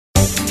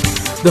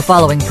The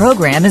following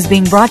program is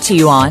being brought to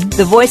you on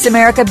the Voice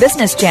America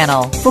Business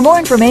Channel. For more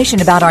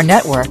information about our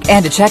network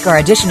and to check our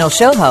additional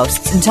show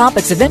hosts and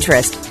topics of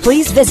interest,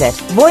 please visit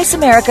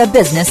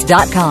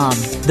voiceamericabusiness.com.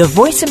 The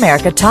Voice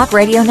America Talk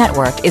Radio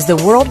Network is the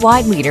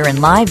worldwide leader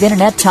in live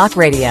Internet talk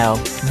radio.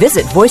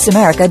 Visit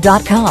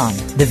voiceamerica.com.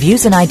 The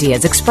views and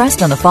ideas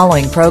expressed on the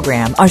following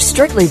program are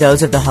strictly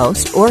those of the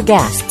host or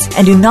guests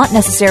and do not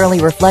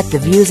necessarily reflect the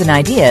views and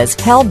ideas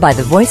held by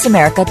the Voice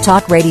America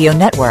Talk Radio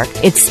Network,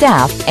 its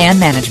staff, and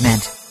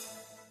management.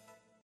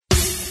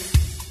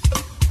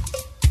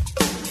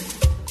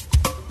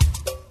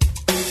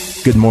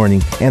 Good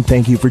morning, and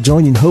thank you for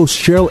joining host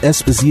Cheryl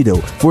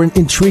Esposito for an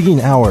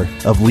intriguing hour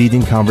of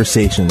leading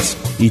conversations.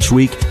 Each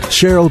week,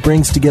 Cheryl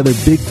brings together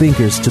big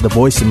thinkers to the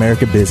Voice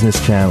America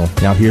Business Channel.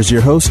 Now here's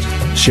your host,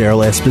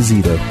 Cheryl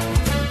Esposito.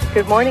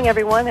 Good morning,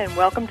 everyone, and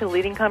welcome to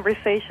Leading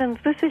Conversations.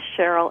 This is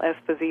Cheryl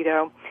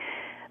Esposito.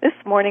 This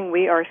morning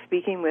we are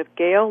speaking with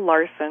Gail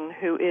Larsen,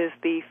 who is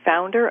the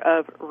founder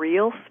of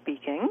Real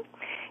Speaking.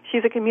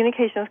 She's a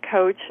communications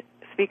coach,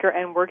 speaker,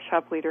 and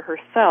workshop leader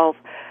herself,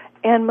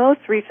 and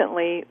most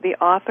recently, the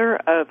author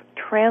of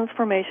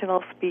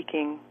Transformational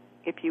Speaking.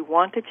 If you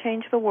want to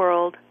change the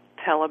world,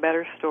 tell a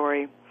better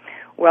story.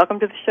 Welcome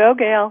to the show,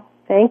 Gail.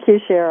 Thank you,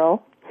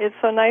 Cheryl. It's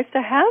so nice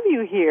to have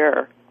you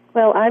here.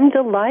 Well, I'm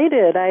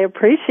delighted. I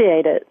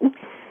appreciate it.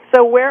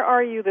 So where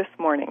are you this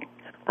morning?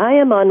 I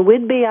am on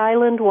Whidbey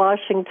Island,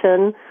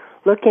 Washington,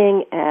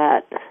 looking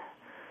at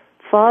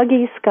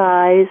foggy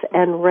skies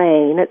and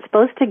rain. It's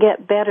supposed to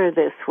get better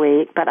this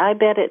week, but I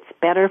bet it's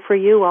better for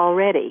you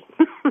already.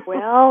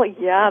 Well,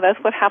 yeah, that's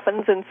what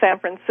happens in San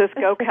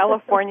Francisco,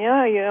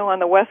 California. You know, on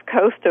the west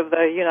coast of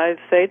the United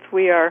States,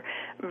 we are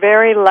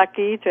very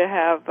lucky to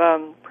have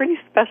pretty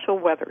special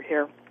weather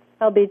here.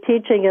 I'll be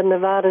teaching in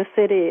Nevada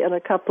City in a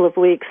couple of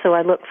weeks, so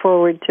I look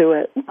forward to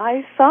it.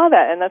 I saw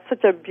that, and that's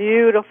such a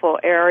beautiful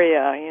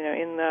area, you know,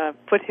 in the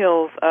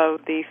foothills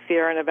of the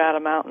Sierra Nevada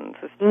mountains.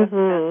 It's just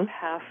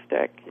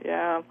fantastic,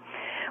 yeah.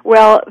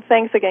 Well,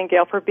 thanks again,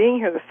 Gail, for being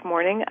here this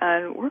morning,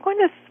 and we're going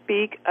to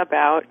speak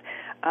about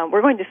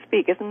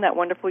isn't that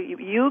wonderful?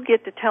 You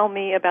get to tell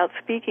me about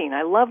speaking.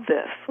 I love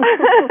this.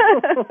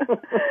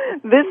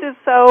 This is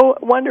so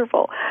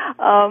wonderful.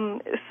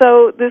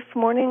 So this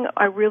morning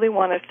I really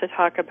want us to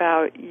talk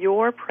about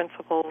your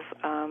principles,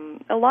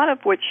 a lot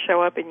of which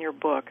show up in your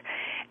book,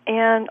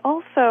 and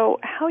also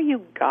how you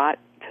got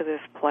to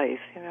this place,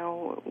 you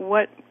know,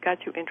 what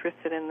got you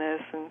interested in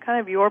this, and kind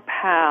of your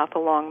path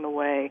along the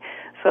way,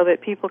 so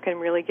that people can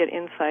really get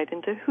insight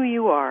into who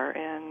you are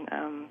and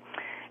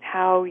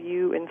how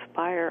you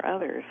inspire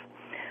others.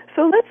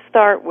 So let's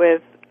start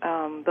with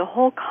the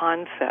whole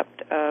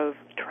concept of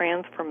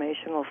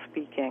transformational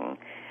speaking.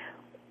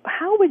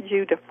 How would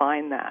you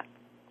define that?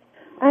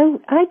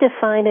 I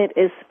define it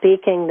as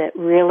speaking that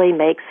really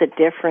makes a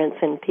difference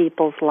in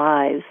people's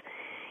lives.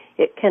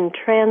 It can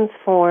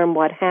transform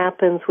what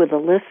happens with the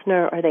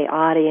listener or the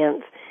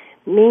audience,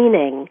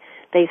 meaning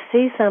they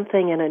see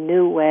something in a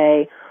new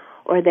way,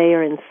 or they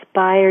are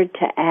inspired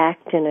to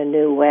act in a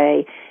new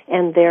way,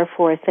 and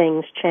therefore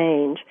things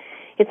change.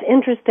 It's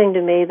interesting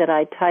to me that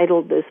I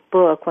titled this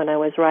book when I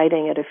was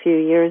writing it a few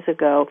years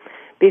ago,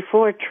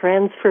 before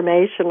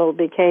transformational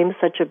became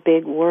such a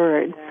big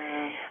word,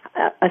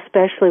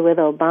 especially with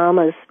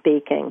Obama's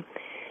speaking.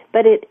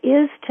 But it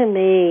is, to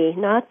me,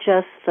 not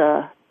just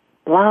the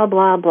blah,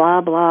 blah,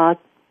 blah, blah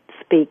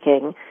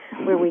speaking,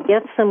 where we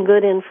get some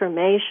good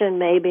information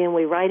maybe and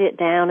we write it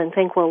down and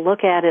think we'll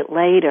look at it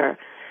later,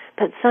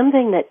 but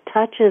something that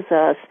touches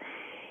us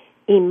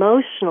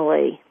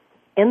emotionally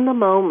in the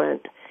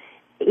moment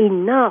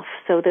enough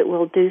so that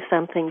we'll do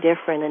something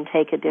different and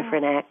take a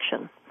different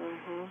action.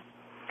 Mm-hmm.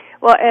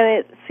 Well, and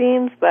it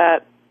seems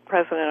that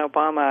President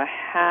Obama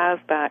has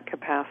that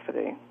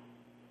capacity.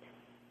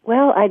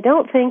 Well, I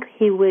don't think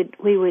we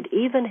would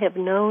even have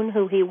known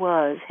who he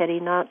was had he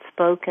not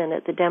spoken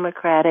at the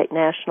Democratic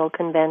National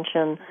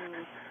Convention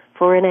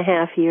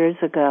 4.5 years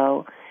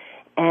ago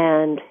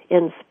and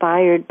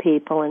inspired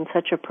people in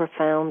such a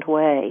profound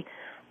way.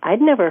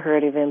 I'd never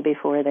heard of him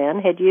before then.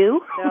 Had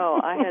you? No,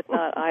 I had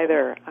not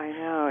either. I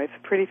know. It's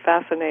pretty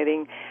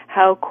fascinating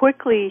how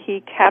quickly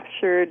he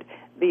captured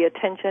the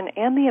attention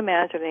and the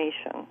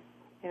imagination.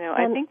 You know,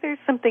 I think there's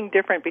something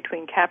different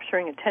between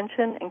capturing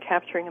attention and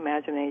capturing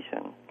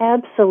imagination.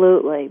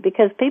 Absolutely,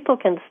 because people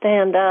can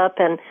stand up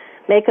and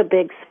make a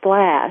big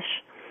splash,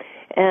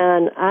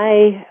 and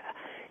I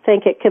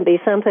think it can be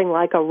something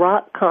like a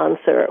rock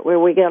concert where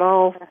we get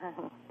all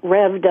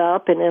revved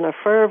up and in a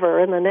fervor,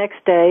 and the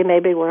next day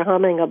maybe we're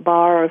humming a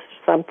bar or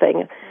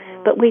something,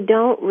 but we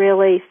don't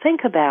really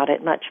think about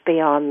it much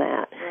beyond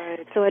that.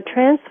 Right. So a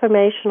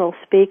transformational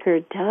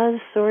speaker does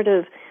sort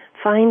of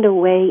find a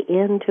way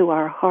into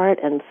our heart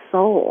and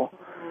soul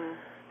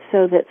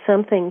so that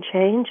something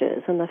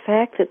changes. And the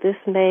fact that this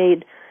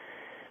made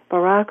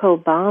Barack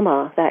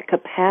Obama, that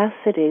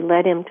capacity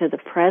led him to the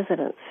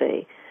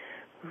presidency,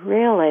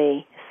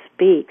 really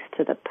speaks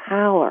to the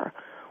power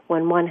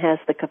when one has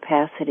the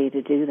capacity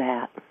to do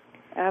that.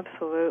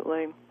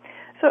 Absolutely.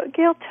 So,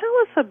 Gail, tell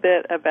us a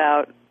bit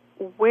about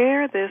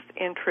where this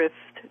interest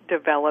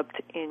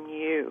developed in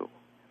you.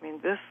 I mean,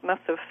 this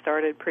must have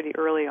started pretty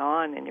early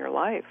on in your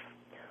life.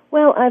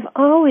 Well, I've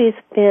always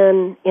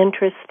been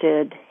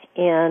interested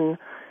in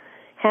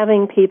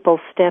having people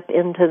step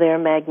into their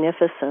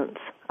magnificence.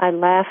 I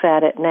laugh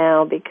at it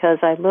now because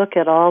I look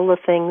at all the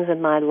things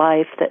in my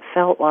life that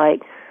felt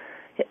like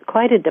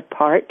quite a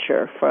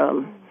departure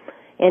from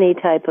any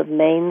type of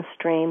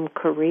mainstream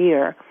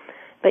career.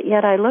 But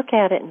yet I look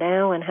at it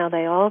now and how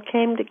they all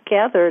came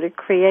together to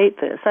create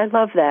this. I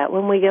love that.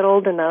 When we get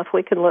old enough,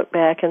 we can look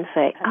back and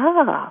say,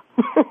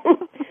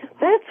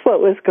 that's what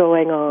was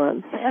going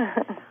on.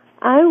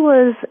 I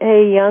was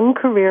a young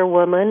career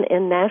woman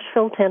in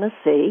Nashville,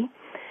 Tennessee,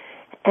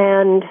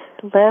 and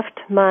left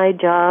my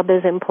job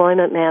as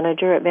employment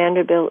manager at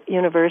Vanderbilt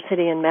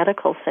University and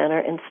Medical Center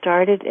and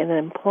started an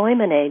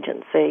employment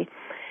agency.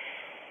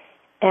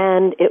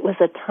 And it was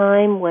a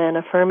time when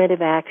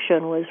affirmative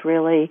action was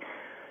really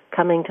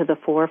coming to the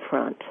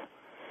forefront.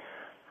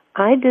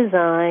 I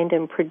designed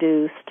and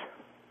produced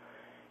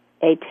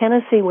a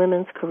Tennessee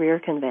Women's Career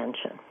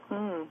Convention,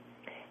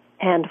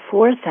 and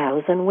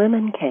 4,000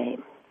 women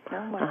came.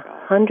 Oh my God.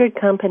 100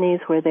 companies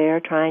were there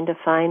trying to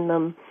find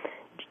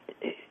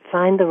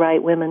the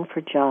right women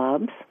for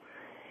jobs,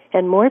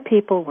 and more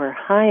people were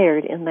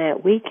hired in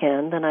that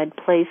weekend than I'd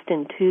placed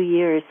in 2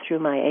 years through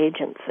my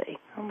agency.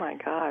 Oh my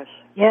gosh.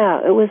 Yeah,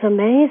 it was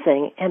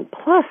amazing, and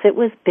plus it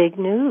was big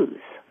news.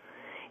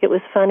 It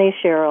was funny,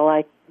 Cheryl,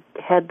 I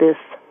had this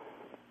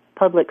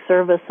public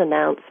service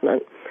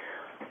announcement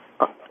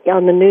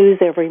on the news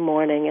every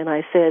morning, and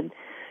I said,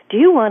 do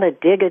you want to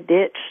dig a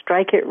ditch,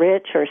 strike it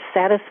rich, or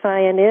satisfy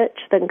an itch?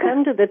 Then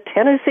come to the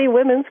Tennessee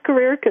Women's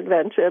Career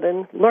Convention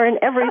and learn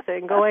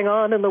everything going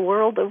on in the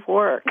world of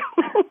work.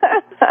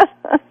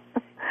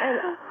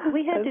 And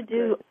we had to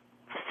do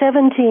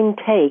 17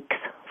 takes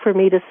for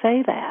me to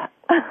say that.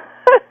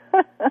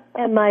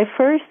 And my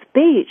first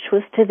speech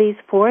was to these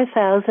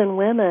 4,000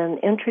 women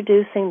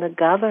introducing the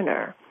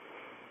governor,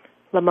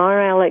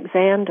 Lamar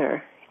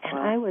Alexander, and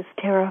I was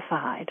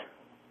terrified.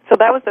 So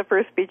that was the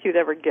first speech you'd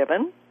ever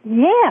given?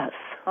 Yes.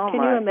 Oh,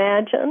 Can you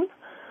imagine?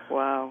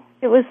 Wow.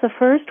 It was the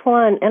first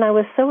one, and I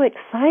was so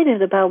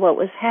excited about what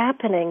was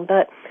happening,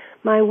 but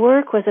my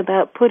work was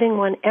about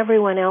putting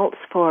everyone else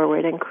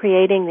forward and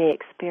creating the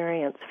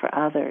experience for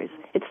others.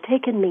 It's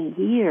taken me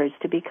years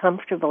to be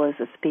comfortable as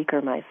a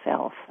speaker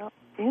myself. Oh,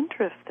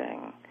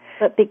 interesting.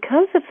 But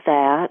because of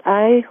that,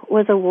 I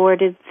was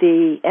awarded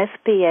the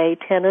SBA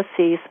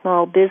Tennessee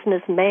Small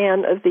Business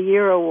Man of the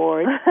Year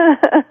Award.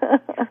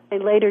 They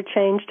later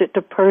changed it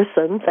to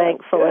person,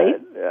 thankfully.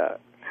 Good. Yeah.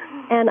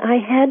 And I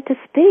had to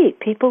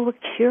speak. People were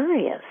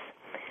curious.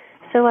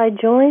 So I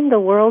joined the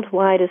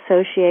Worldwide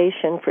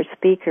Association for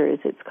Speakers.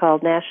 It's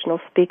called National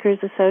Speakers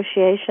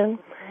Association,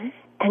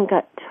 and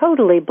got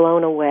totally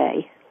blown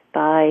away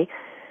by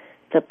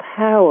the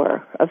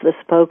power of the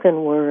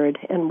spoken word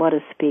and what a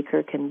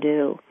speaker can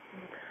do.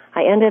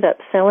 I ended up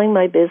selling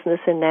my business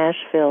in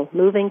Nashville,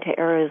 moving to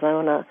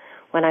Arizona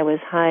when I was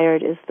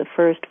hired as the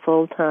first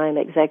full-time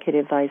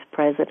executive vice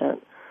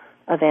president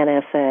of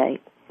NSA.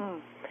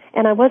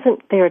 And I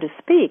wasn't there to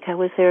speak. I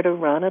was there to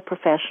run a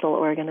professional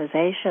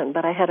organization,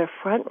 but I had a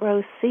front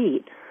row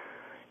seat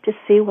to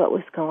see what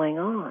was going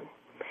on.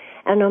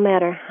 And no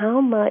matter how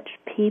much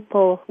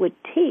people would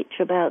teach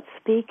about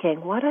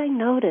speaking, what I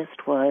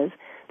noticed was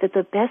that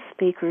the best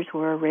speakers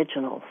were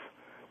originals.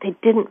 They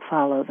didn't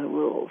follow the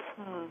rules.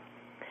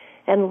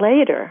 And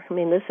later, I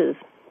mean, this is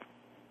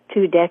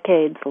 2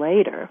 decades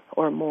later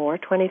or more,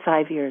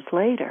 25 years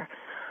later,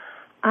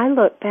 I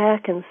look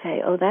back and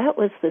say, oh, that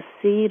was the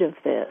seed of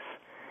this,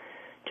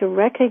 to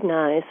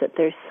recognize that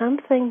there's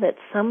something that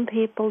some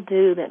people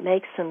do that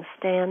makes them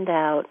stand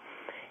out,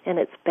 and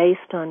it's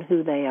based on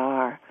who they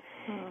are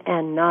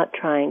and not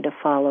trying to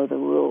follow the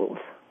rules.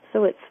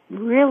 So it's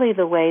really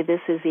the way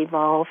this has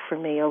evolved for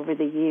me over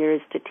the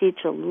years, to teach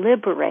a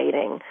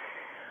liberating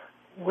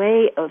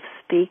way of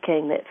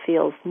speaking that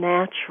feels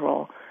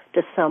natural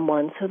to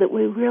someone, so that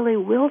we really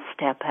will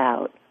step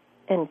out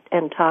and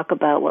talk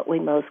about what we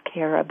most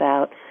care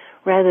about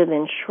rather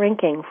than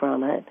shrinking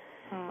from it.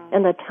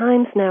 And the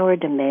times now are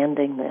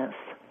demanding this.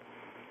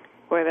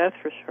 Boy, that's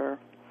for sure.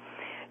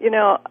 You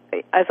know,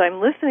 as I'm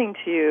listening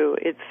to you,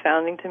 it's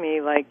sounding to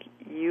me like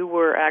you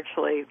were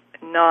actually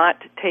not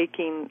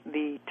taking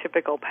the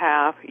typical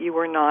path. You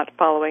were not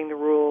following the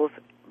rules,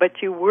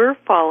 but you were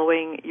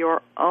following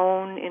your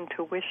own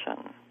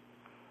intuition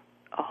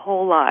a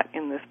whole lot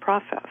in this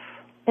process.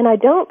 And I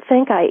don't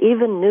think I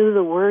even knew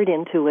the word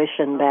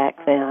intuition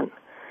back then.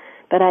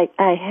 But I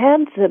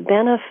had the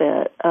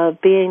benefit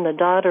of being the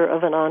daughter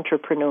of an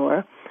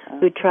entrepreneur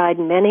who tried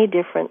many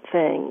different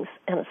things.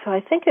 And so I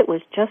think it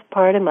was just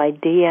part of my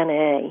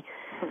DNA.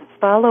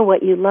 Follow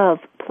what you love.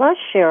 Plus,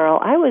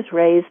 Cheryl, I was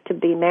raised to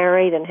be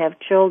married and have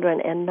children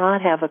and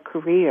not have a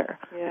career.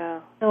 Yeah.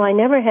 So I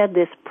never had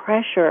this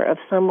pressure of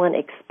someone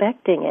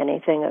expecting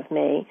anything of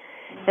me.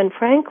 And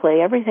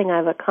frankly, everything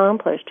I've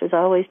accomplished has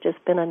always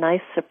just been a nice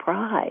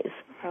surprise.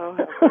 Oh,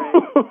 that's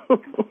great.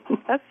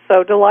 That's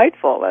so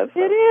delightful. It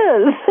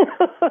is.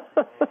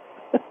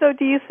 So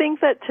do you think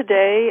that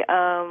today,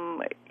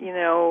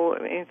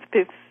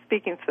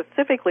 speaking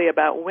specifically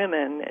about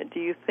women, do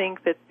you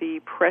think that the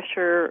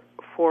pressure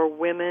for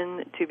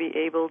women to be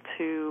able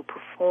to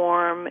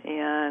perform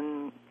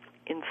and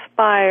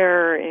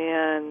inspire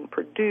and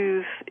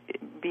produce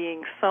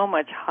being so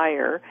much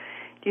higher,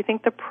 do you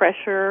think the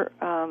pressure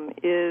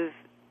is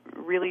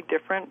really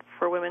different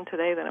for women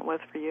today than it was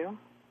for you?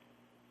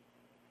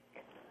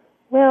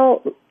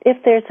 Well, if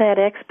there's that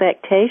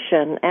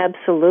expectation,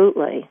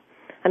 absolutely.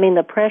 I mean,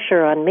 the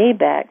pressure on me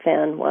back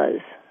then was,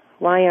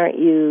 why aren't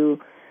you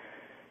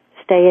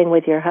staying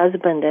with your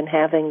husband and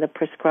having the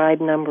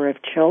prescribed number of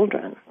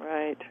children?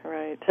 Right.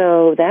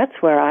 So that's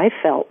where I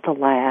felt the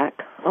lack.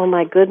 Oh,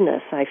 my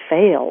goodness, I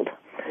failed.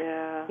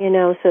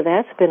 Yeah. So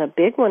that's been a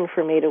big one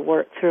for me to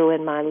work through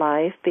in my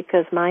life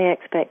because my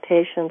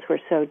expectations were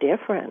so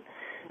different.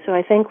 So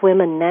I think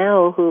women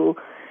now who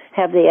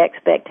have the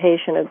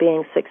expectation of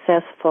being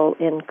successful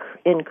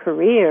in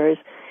careers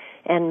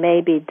and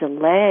maybe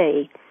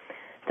delay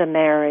the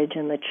marriage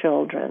and the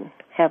children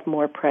have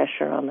more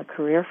pressure on the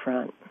career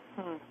front.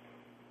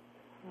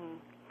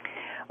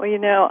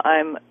 Well,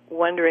 I'm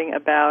wondering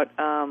about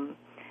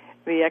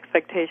the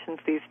expectations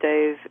these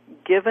days,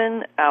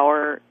 given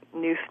our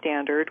new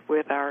standard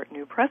with our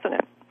new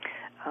president.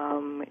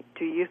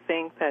 Do you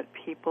think that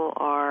people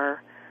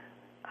are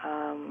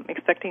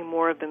expecting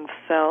more of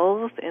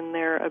themselves in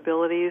their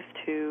abilities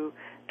to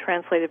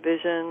translate a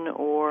vision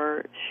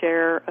or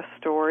share a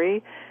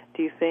story?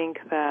 Do you think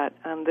that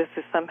this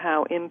is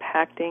somehow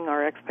impacting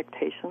our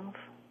expectations?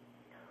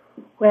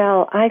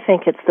 Well, I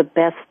think it's the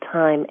best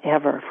time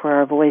ever for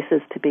our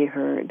voices to be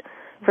heard.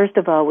 First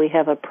of all, we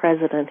have a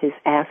president who's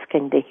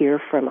asking to hear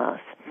from us.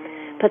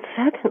 But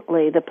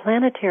secondly, the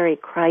planetary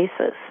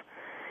crisis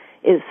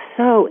is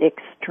so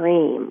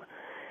extreme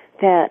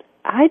that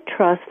I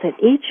trust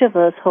that each of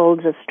us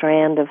holds a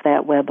strand of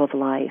that web of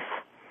life,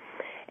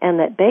 and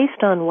that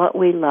based on what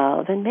we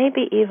love, and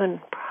maybe even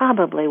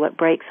probably what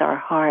breaks our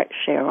heart,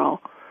 Cheryl,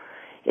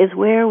 is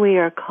where we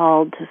are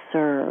called to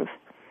serve.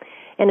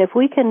 And if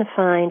we can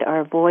find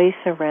our voice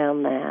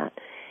around that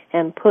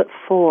and put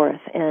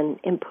forth and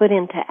put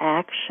into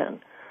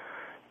action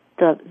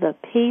the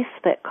piece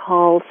that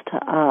calls to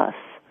us,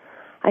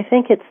 I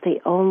think it's the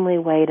only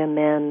way to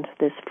mend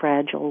this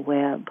fragile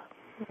web.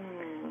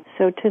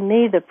 So to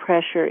me, the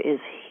pressure is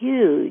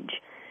huge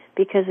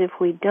because if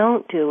we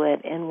don't do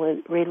it and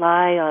we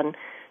rely on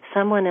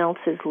someone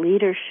else's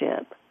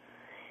leadership,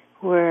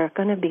 we're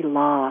going to be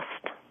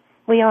lost.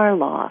 We are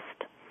lost.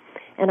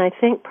 And I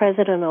think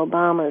President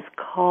Obama's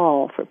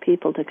call for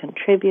people to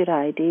contribute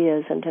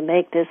ideas and to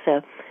make this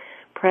a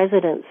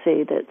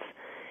presidency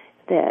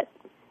that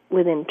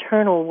with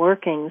internal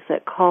workings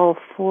that call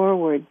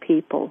forward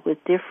people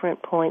with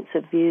different points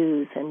of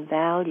views and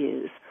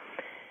values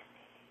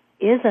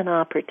is an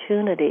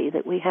opportunity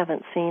that we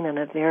haven't seen in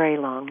a very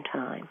long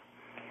time.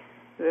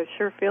 It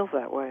sure feels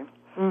that way.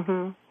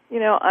 Mm-hmm.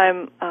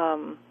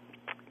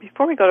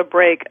 Before we go to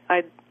break,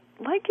 I'd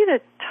like you to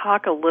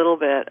talk a little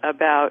bit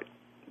about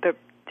the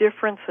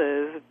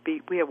differences,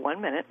 we have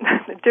 1 minute,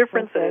 the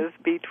differences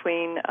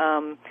between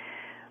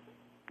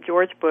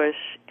George Bush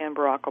and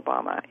Barack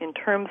Obama in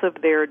terms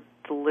of their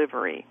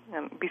delivery.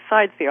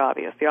 Besides the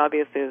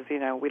obvious is,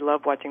 we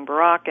love watching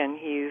Barack and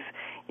he's,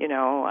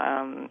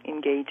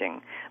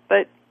 engaging.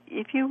 But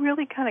if you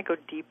really kind of go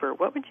deeper,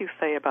 what would you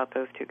say about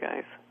those two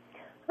guys?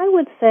 I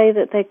would say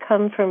that they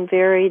come from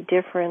very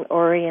different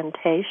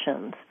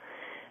orientations.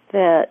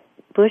 That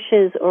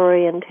Bush's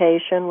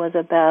orientation was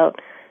about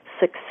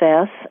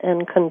success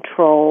and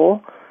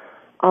control,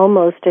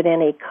 almost at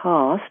any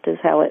cost, is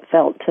how it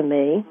felt to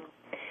me.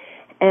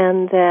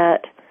 And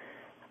that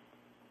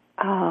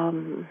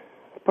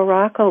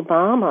Barack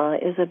Obama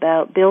is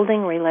about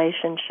building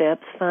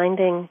relationships,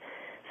 finding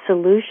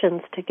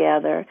solutions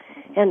together,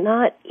 and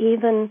not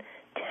even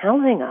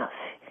telling us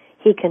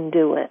he can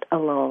do it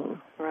alone.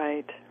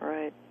 Right.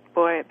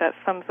 Boy, that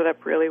sums it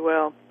up really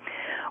well.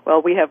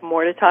 Well, we have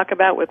more to talk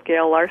about with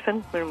Gail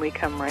Larsen when we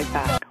come right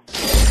back.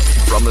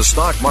 From the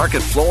stock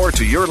market floor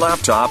to your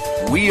laptop,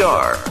 we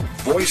are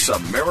Voice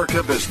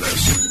America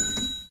Business.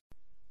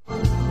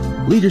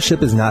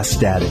 Leadership is not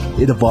static.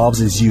 It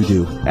evolves as you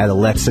do. At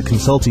Alexa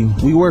Consulting,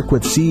 we work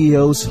with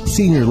CEOs,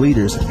 senior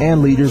leaders,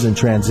 and leaders in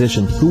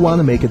transition who want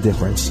to make a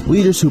difference.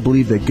 Leaders who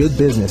believe that good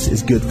business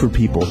is good for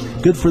people,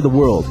 good for the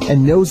world,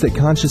 and knows that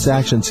conscious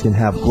actions can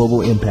have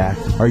global impact.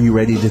 Are you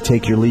ready to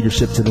take your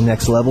leadership to the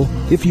next level?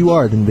 If you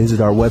are, then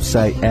visit our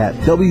website at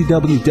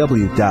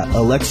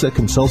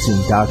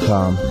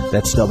www.alexaconsulting.com.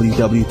 That's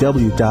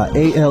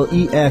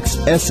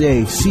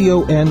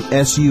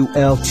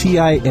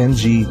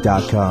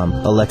www.alexaconsulting.com.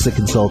 Alexa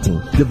Consulting,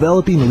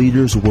 developing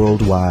leaders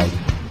worldwide.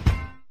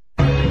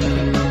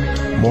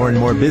 More and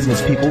more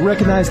business people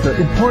recognize the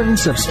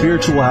importance of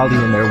spirituality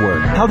in their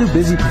work. How do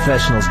busy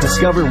professionals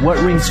discover what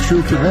rings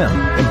true for them?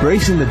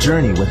 Embracing the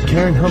Journey with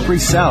Karen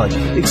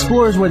Humphrey-Salek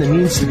explores what it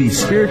means to be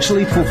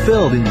spiritually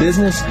fulfilled in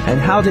business and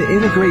how to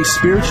integrate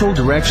spiritual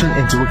direction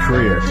into a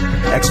career.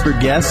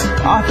 Expert guests,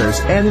 authors,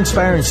 and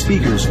inspiring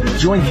speakers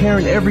join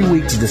Karen every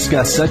week to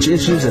discuss such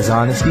issues as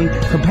honesty,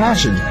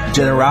 compassion,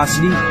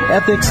 generosity,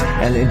 ethics,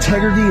 and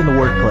integrity in the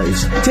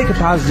workplace. Take a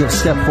positive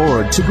step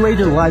forward to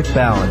greater life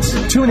balance.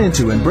 Tune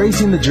into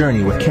Embracing the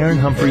Journey with Karen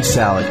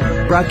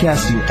Humphrey-Salek,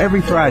 broadcasting every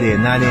Friday at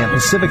 9 a.m.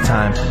 Pacific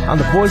Time on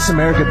the Voice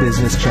America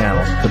Business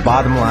Channel, the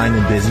bottom line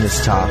in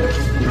business talk.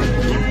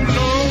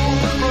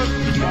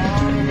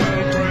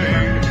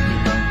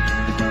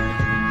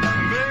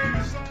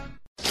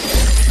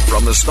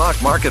 From the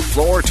stock market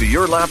floor to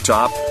your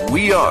laptop,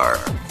 we are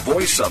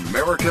Voice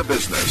America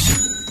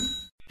Business.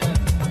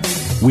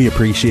 We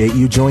appreciate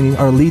you joining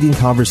our leading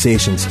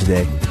conversations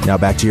today. Now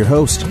back to your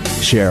host,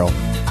 Cheryl.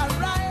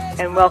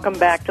 And welcome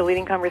back to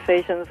Leading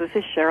Conversations. This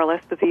is Cheryl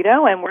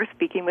Esposito, and we're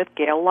speaking with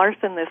Gail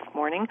Larsen this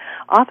morning,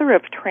 author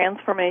of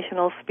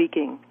Transformational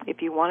Speaking.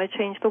 If you want to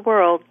change the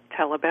world,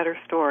 tell a better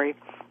story.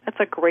 That's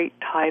a great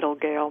title,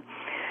 Gail.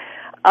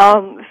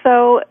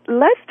 So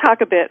let's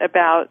talk a bit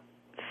about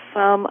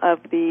some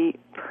of the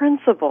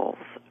principles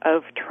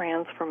of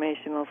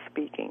transformational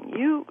speaking.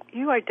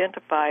 You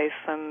identify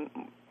some,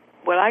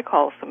 what I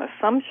call some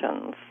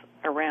assumptions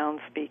around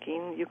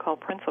speaking, you call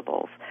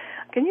principles.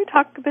 Can you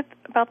talk a bit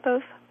about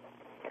those?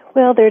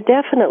 Well, they're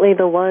definitely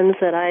the ones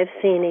that I've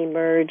seen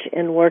emerge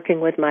in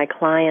working with my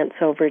clients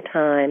over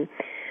time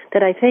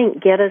that I think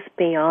get us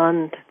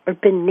beyond or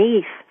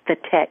beneath the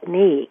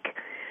technique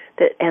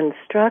and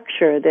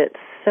structure that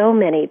so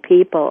many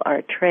people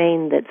are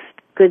trained that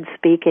good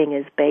speaking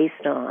is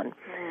based on.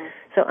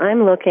 So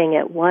I'm looking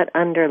at what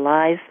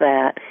underlies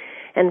that,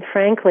 and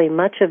frankly,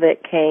 much of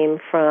it came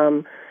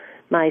from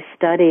my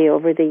study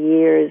over the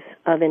years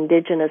of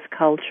indigenous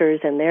cultures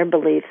and their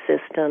belief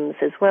systems,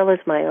 as well as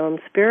my own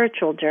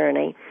spiritual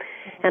journey.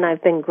 And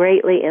I've been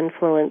greatly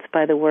influenced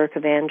by the work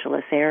of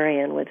Angeles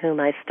Arian, with whom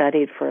I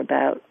studied for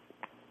about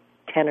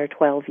 10 or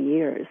 12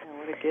 years. Oh,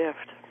 what a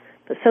gift.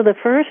 So the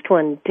first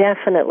one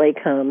definitely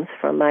comes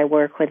from my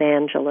work with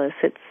Angeles.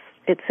 It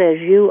says,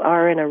 you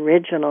are an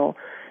original,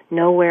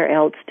 nowhere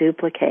else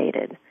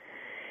duplicated.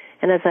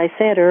 And as I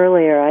said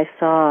earlier, I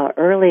saw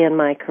early in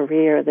my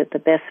career that the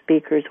best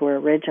speakers were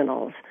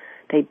originals.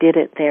 They did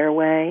it their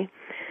way.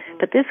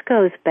 But this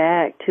goes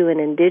back to an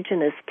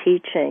indigenous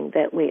teaching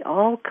that we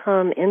all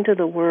come into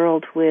the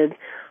world with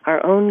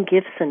our own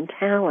gifts and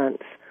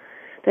talents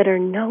that are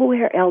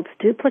nowhere else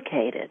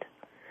duplicated.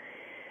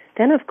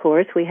 Then, of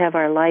course, we have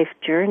our life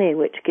journey,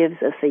 which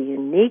gives us a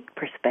unique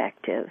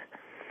perspective.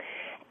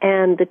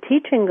 And the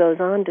teaching goes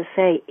on to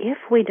say, if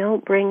we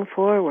don't bring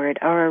forward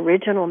our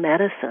original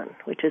medicine,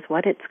 which is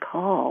what it's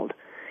called,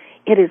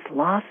 it is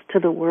lost to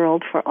the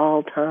world for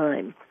all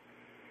time.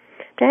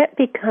 That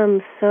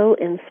becomes so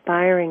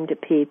inspiring to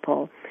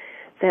people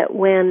that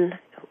when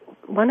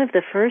one of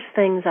the first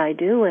things I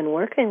do in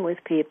working with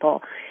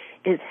people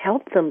is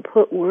help them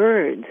put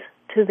words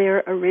to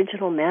their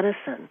original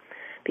medicine.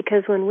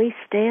 Because when we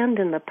stand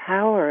in the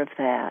power of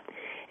that,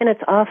 and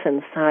it's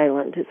often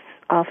silent, it's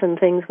often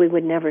things we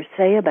would never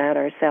say about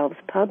ourselves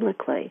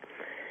publicly,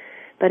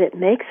 but it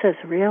makes us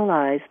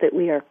realize that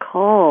we are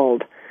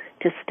called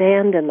to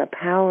stand in the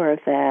power of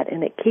that,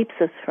 and it keeps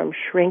us from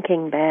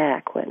shrinking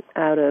back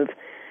out of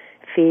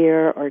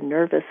fear or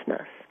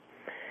nervousness.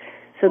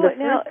 So the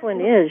first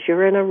one is,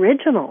 you're an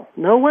original.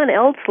 No one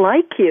else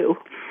like you.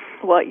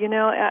 Well,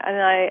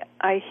 and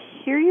I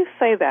hear you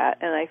say that,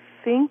 and I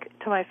think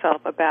to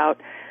myself about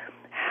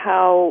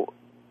how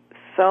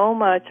so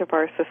much of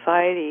our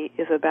society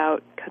is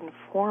about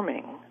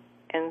conforming,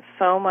 and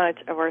so much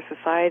of our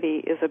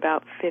society is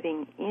about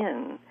fitting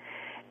in.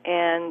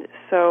 And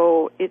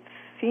so it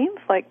seems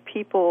like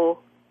people,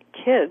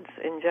 kids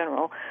in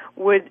general,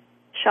 would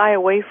shy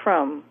away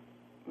from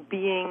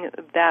being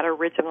that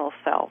original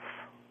self.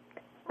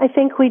 I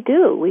think we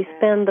do. We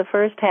spend the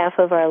first half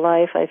of our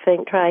life, I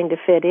think, trying to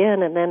fit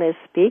in, and then as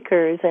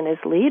speakers and as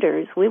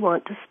leaders, we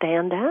want to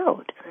stand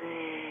out.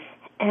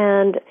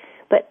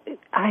 But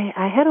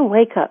I had a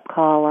wake-up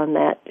call on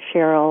that,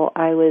 Cheryl.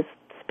 I was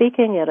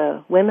speaking at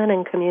a Women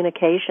in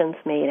Communications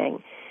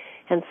meeting,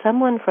 and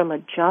someone from a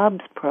jobs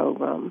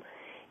program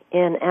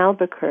in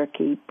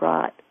Albuquerque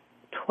brought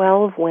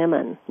 12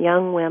 women,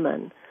 young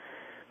women,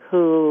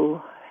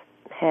 who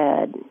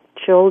had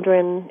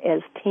children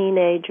as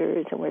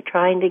teenagers and were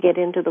trying to get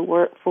into the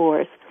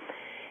workforce.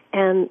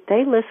 And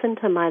they listened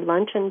to my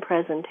luncheon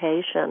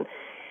presentation,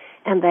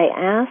 and they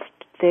asked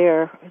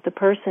the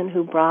person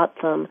who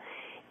brought them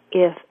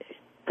if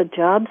the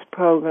jobs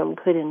program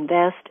could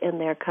invest in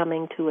their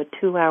coming to a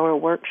 2-hour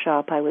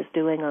workshop I was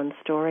doing on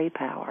story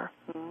power.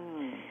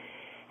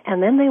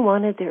 And then they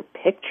wanted their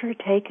picture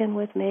taken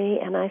with me,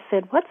 and I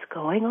said, what's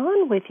going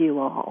on with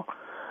you all?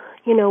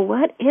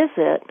 What is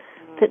it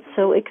that's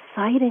so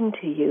exciting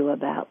to you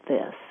about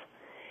this?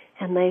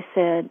 And they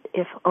said,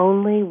 if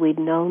only we'd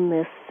known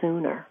this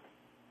sooner.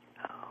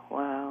 Oh,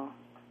 wow.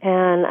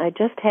 And I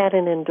just had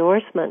an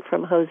endorsement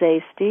from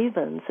Jose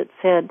Stevens that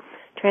said,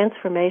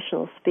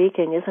 transformational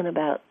speaking isn't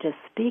about just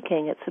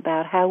speaking, it's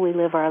about how we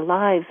live our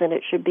lives, and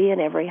it should be in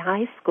every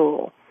high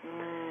school.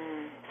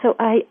 So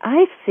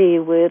I see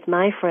with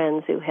my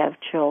friends who have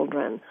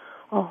children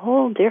a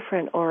whole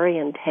different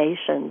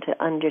orientation to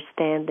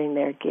understanding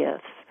their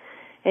gifts.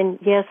 And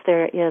yes,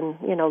 they're in,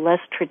 less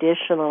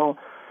traditional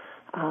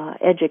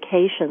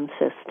education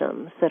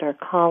systems that are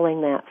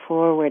calling that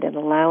forward and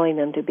allowing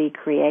them to be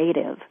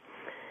creative.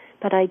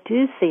 But I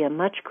do see a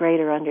much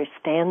greater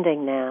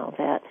understanding now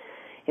that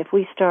if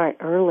we start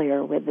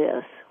earlier with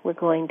this, we're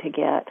going to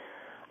get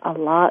a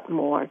lot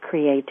more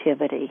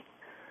creativity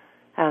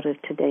out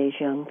of today's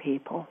young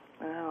people.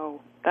 Oh,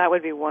 that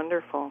would be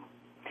wonderful.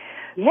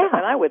 Yeah.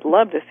 And I would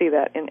love to see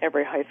that in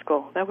every high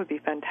school. That would be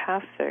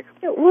fantastic.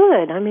 It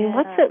would. I mean,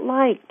 what's it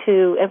like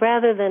to,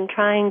 rather than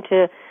trying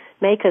to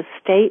make a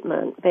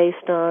statement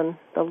based on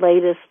the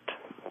latest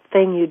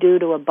thing you do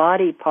to a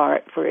body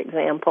part, for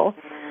example,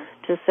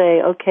 to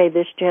say, okay,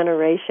 this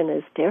generation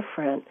is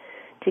different,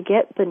 to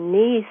get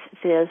beneath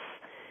this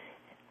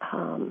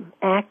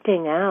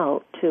acting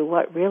out to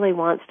what really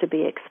wants to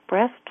be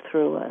expressed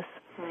through us.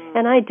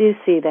 And I do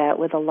see that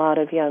with a lot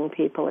of young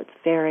people. It's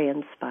very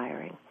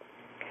inspiring.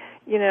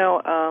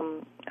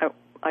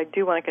 I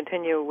do want to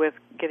continue with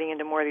getting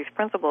into more of these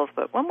principles,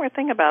 but one more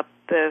thing about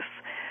this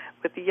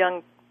with the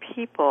young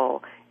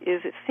people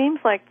is it seems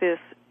like this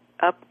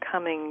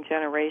upcoming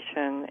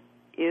generation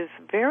is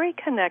very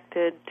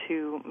connected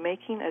to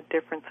making a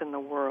difference in the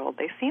world.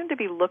 They seem to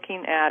be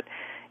looking at,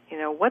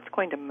 what's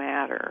going to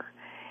matter.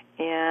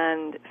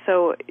 And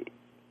so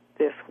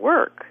this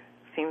work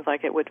seems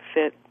like it would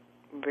fit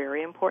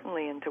very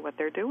importantly into what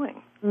they're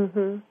doing.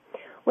 Mm-hmm.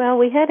 Well,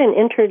 we had an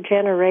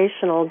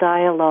intergenerational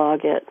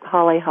dialogue at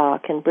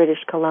Hollyhock in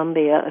British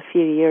Columbia a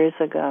few years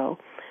ago.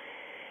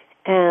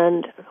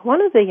 And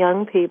one of the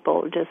young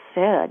people just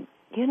said,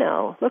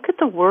 look at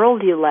the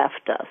world you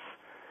left us.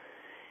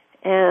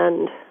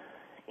 And,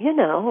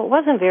 it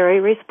wasn't very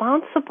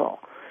responsible.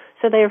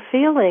 So they're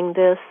feeling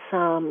this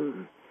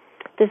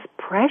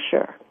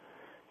pressure.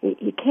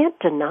 You can't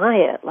deny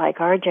it like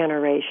our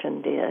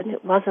generation did.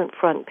 It wasn't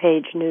front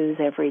page news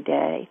every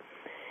day.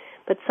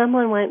 But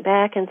someone went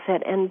back and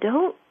said, and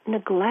don't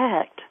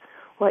neglect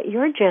what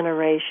your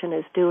generation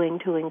is doing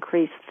to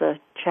increase the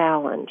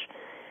challenge.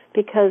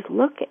 Because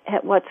look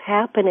at what's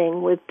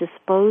happening with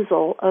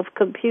disposal of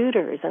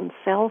computers and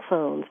cell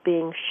phones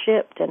being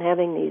shipped and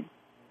having these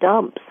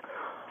dumps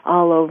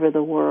all over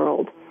the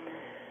world.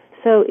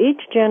 So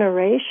each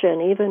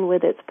generation, even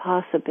with its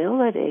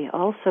possibility,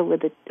 also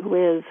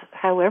with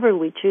however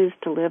we choose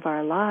to live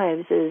our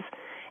lives, is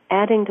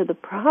adding to the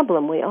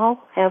problem. We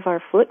all have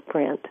our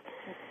footprint.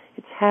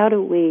 It's how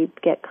do we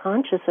get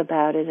conscious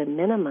about it and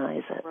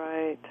minimize it.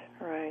 Right.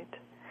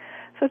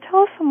 So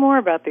tell us some more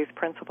about these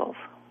principles.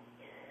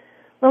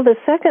 Well, the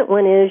second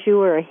one is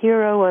you are a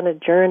hero on a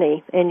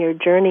journey, and your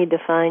journey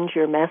defines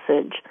your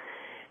message.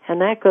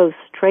 And that goes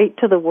straight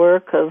to the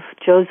work of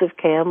Joseph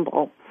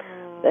Campbell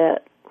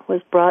that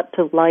was brought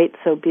to light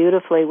so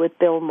beautifully with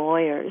Bill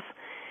Moyers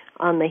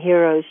on the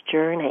hero's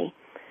journey.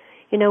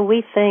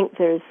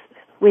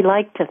 We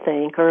like to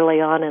think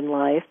early on in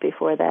life,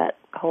 before that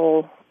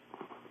whole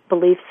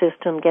belief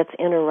system gets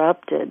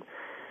interrupted,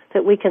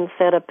 that we can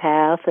set a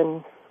path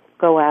and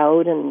go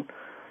out and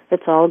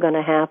it's all going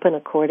to happen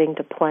according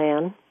to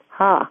plan.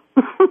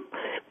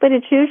 But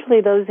it's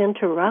usually those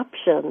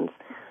interruptions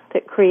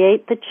that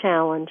create the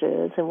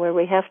challenges and where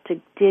we have to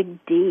dig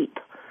deep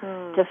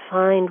to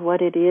find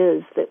what it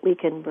is that we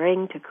can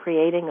bring to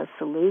creating a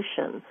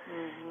solution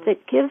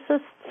that gives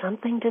us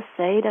something to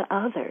say to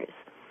others.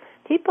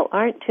 People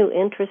aren't too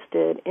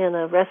interested in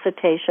a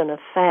recitation of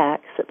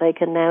facts that they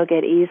can now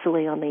get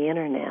easily on the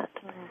Internet.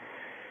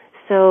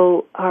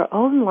 So our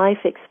own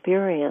life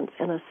experience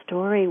in a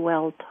story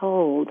well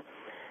told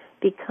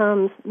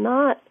becomes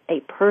not a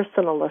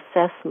personal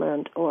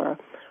assessment or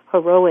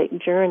heroic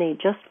journey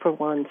just for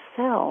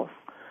oneself,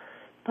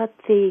 but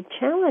the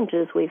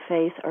challenges we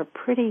face are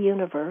pretty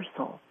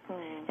universal.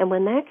 And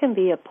when that can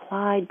be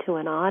applied to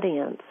an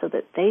audience so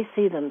that they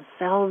see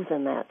themselves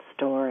in that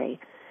story,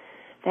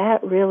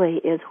 that really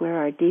is where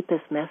our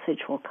deepest message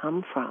will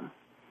come from.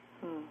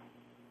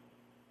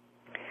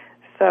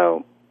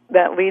 So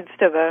that leads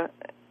to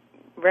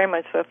very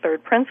much the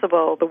third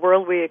principle. The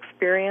world we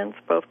experience,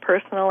 both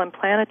personal and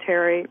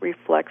planetary,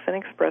 reflects and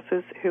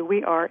expresses who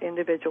we are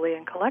individually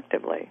and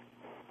collectively.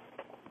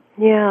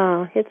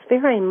 Yeah, it's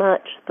very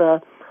much the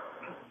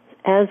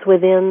as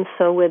within,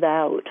 so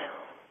without,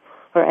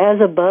 or as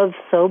above,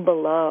 so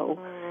below,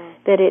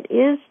 that it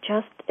is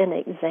just an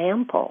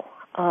example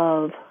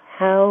of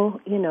how,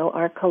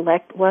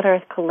 what our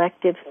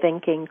collective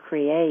thinking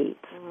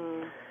creates.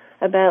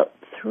 About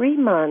 3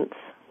 months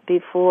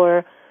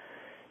before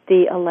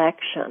the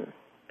election,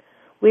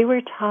 we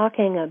were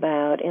talking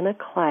about, in a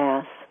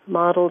class,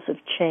 models of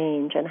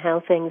change and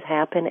how things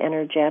happen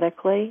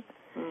energetically.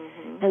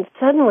 And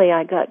suddenly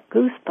I got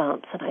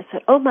goosebumps, and I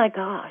said, oh my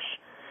gosh,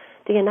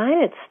 the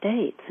United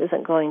States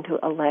isn't going to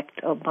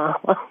elect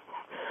Obama.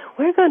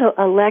 we're going to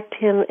elect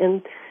him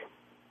in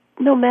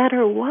no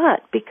matter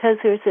what, because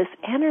there's this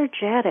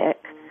energetic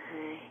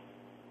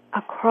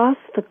across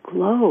the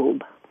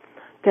globe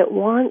that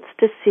wants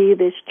to see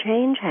this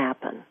change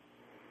happen.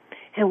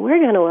 And we're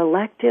going to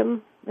elect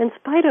him in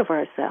spite of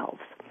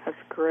ourselves. That's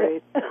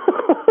great.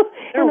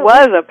 There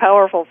was a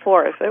powerful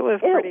force. It was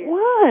pretty... It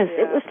was.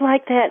 Yeah. It was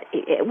like that.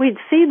 We'd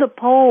see the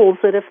polls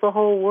that if the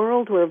whole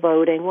world were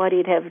voting,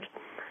 he'd have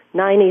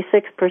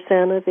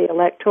 96% of the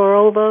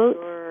electoral votes.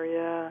 Sure,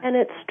 yeah. And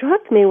it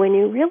struck me when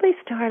you really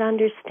start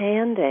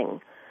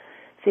understanding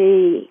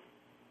the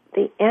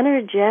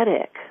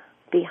energetic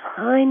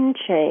behind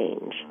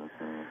change,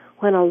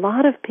 when a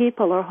lot of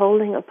people are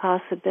holding a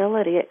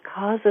possibility, it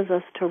causes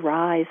us to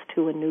rise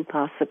to a new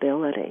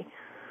possibility.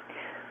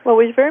 Well,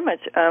 which very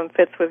much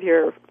fits with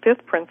your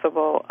fifth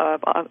principle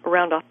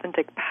around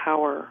authentic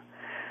power.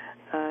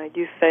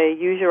 You say,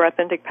 use your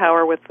authentic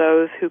power with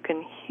those who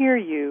can hear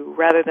you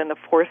rather than the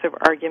force of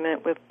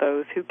argument with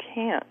those who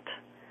can't.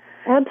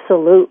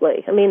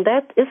 Absolutely. I mean,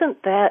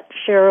 isn't that,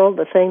 Cheryl,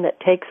 the thing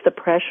that takes the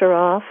pressure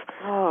off?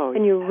 Oh,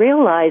 and you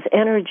realize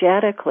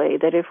energetically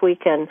that if we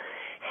can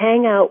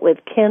hang out with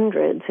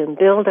kindreds and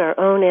build our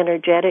own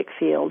energetic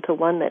field to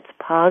one that's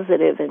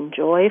positive and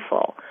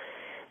joyful,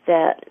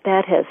 that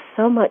has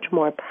so much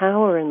more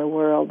power in the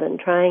world than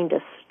trying to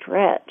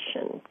stretch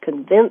and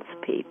convince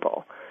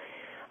people.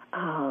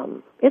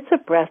 It's a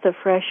breath of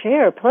fresh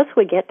air. Plus,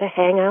 we get to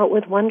hang out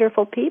with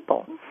wonderful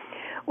people.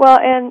 Well,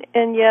 and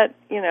yet,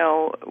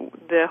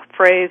 the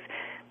phrase,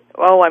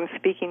 "Oh, I'm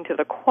speaking to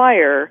the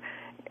choir,"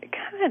 it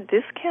kind of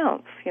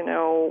discounts,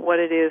 what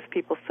it is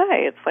people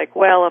say. It's like,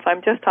 well, if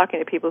I'm just talking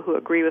to people who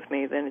agree with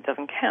me, then it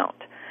doesn't count.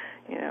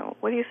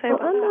 What do you say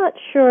about that? I'm not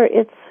sure.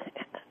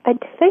 I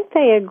think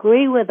they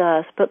agree with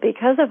us, but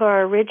because of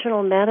our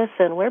original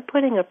medicine, we're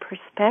putting a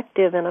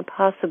perspective and a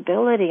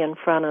possibility in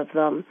front of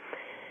them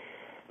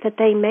that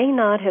they may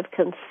not have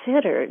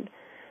considered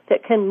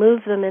that can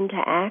move them into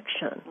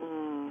action.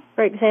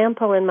 For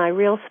example, in my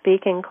real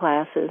speaking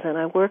classes, and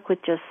I work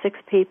with just 6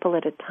 people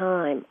at a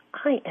time,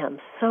 I am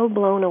so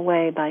blown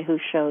away by who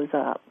shows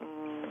up.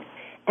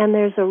 And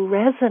there's a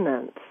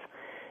resonance.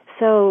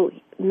 So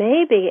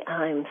maybe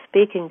I'm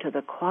speaking to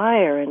the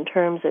choir in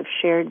terms of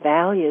shared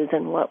values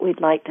and what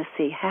we'd like to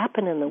see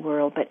happen in the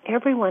world, but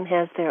everyone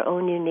has their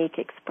own unique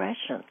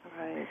expression.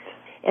 Right.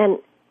 And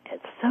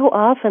it's so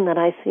often that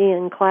I see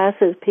in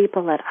classes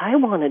people that I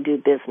want to do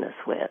business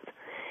with.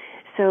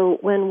 So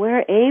when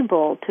we're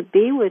able to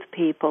be with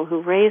people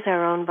who raise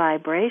our own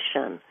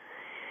vibration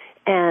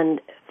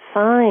and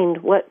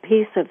find what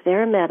piece of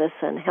their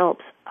medicine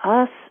helps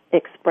us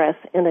express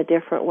in a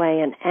different way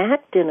and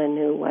act in a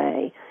new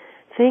way,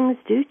 things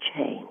do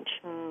change.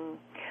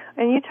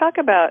 And you talk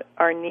about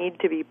our need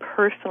to be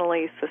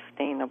personally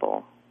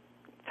sustainable.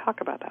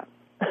 Talk about that.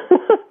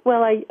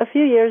 Well, a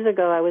few years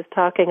ago I was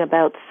talking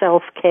about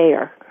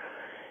self-care,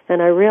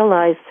 and I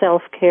realized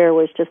self-care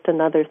was just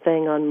another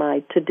thing on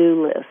my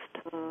to-do list.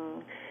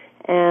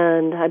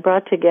 And I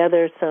brought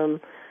together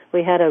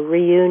we had a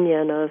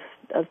reunion of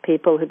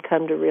people who'd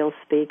come to Real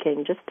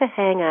Speaking just to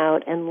hang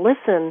out and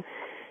listen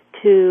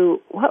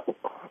to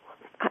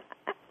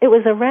it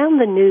was around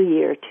the New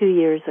Year 2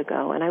 years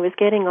ago, and I was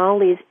getting all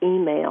these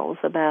emails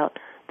about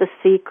the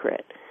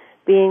secret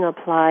being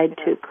applied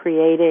to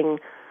creating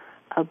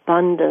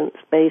abundance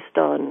based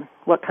on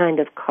what kind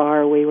of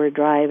car we were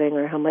driving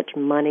or how much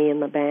money in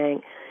the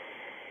bank.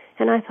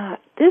 And I thought,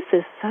 this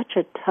is such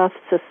a tough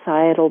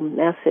societal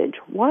message.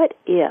 What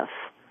if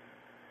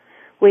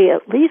we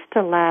at least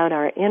allowed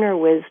our inner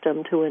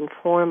wisdom to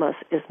inform us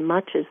as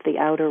much as the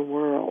outer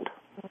world?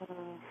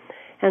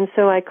 And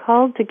so I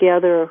called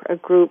together a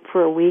group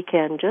for a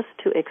weekend just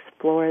to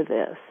explore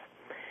this.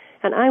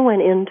 And I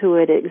went into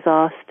it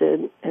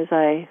exhausted, as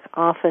I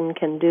often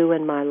can do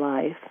in my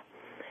life.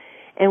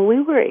 And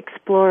we were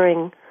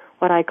exploring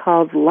what I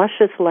called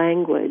luscious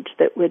language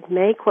that would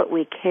make what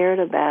we cared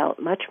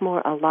about much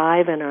more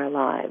alive in our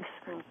lives.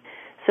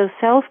 So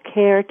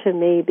self-care to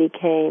me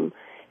became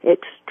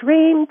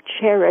extreme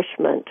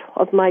cherishment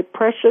of my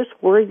precious,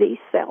 worthy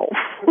self.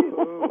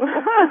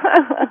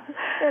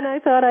 And I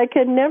thought I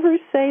could never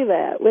say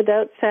that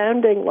without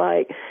sounding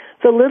like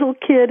the little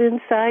kid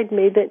inside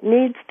me that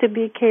needs to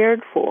be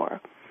cared for.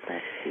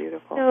 That's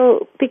beautiful.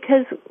 So,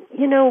 because,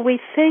 we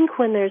think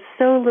when there's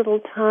so little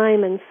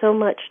time and so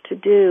much to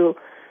do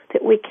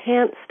that we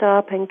can't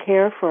stop and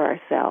care for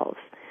ourselves.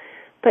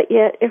 But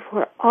yet, if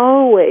we're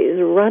always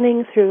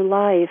running through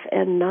life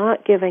and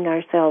not giving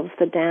ourselves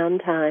the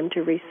downtime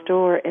to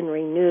restore and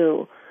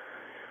renew,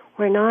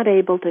 we're not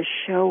able to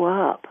show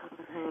up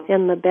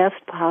in the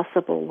best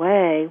possible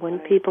way when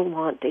people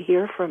want to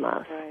hear from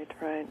us.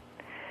 Right.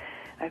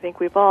 I think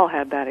we've all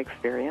had that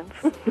experience.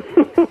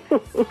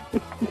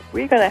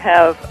 We're going to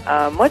have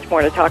much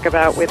more to talk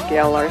about with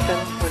Gail Larsen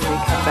when we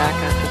come back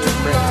after this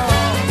break.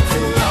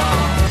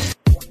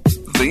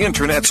 The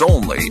Internet's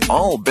only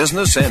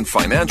all-business and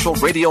financial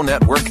radio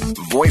network,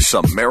 Voice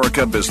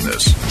America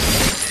Business.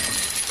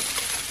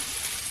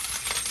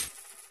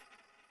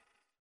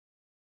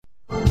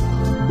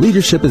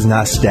 leadership is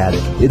not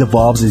static. It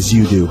evolves as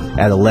you do.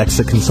 At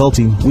Alexa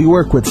Consulting, we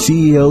work with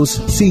CEOs,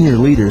 senior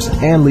leaders,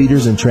 and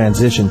leaders in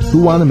transition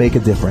who want to make a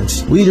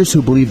difference. Leaders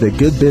who believe that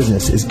good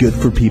business is good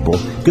for people,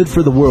 good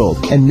for the world,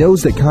 and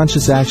knows that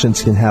conscious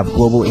actions can have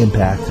global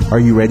impact. Are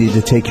you ready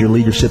to take your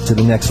leadership to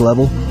the next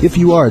level? If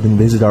you are, then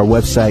visit our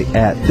website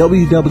at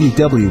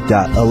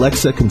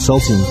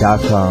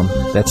www.alexaconsulting.com.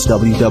 That's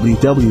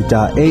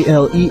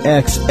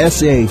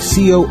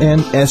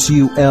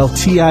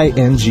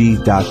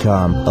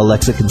www.alexaconsulting.com.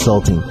 Alexa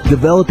Consulting,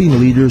 developing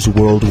leaders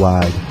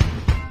worldwide.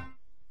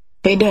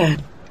 Hey,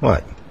 Dad.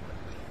 What?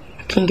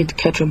 I can't get the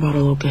ketchup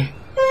bottle open.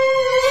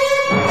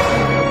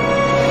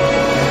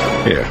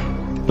 Here,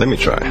 let me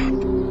try.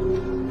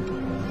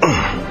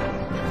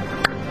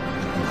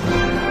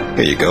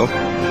 Here you go.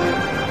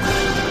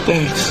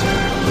 Thanks.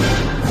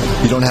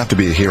 You don't have to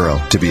be a hero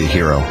to be a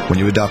hero. When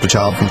you adopt a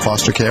child from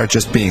foster care,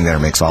 just being there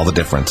makes all the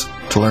difference.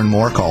 To learn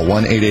more, call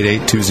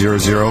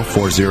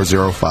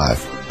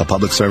 1-888-200-4005. A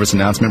public service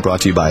announcement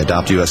brought to you by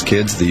Adopt U.S.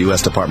 Kids, the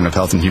U.S. Department of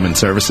Health and Human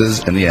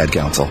Services, and the Ad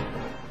Council.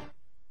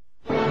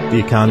 The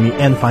economy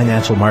and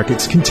financial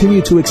markets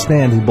continue to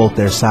expand in both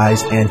their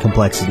size and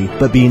complexity,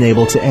 but being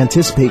able to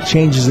anticipate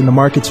changes in the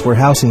markets for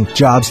housing,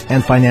 jobs,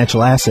 and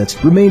financial assets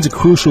remains a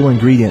crucial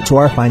ingredient to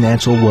our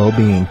financial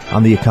well-being.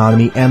 On The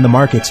Economy and the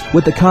Markets,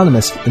 with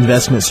economist,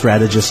 investment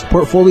strategist,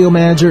 portfolio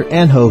manager,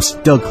 and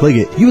host Doug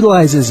Cliggott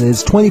utilizes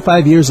his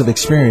 25 years of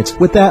experience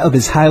with that of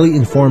his highly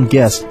informed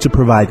guests to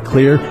provide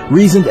clear,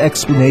 reasoned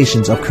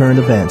explanations of current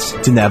events.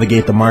 To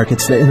navigate the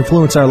markets that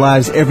influence our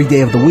lives every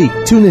day of the week,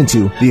 tune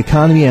into The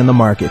Economy and the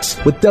Markets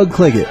with Doug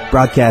Cliggott,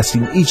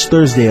 broadcasting each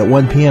Thursday at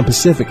 1 p.m.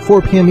 Pacific,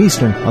 4 p.m.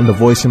 Eastern on the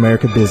Voice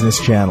America Business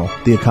Channel.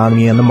 The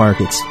Economy and the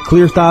Markets.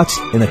 Clear thoughts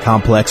in a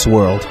complex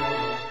world.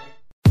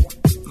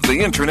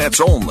 The Internet's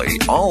only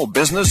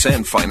all-business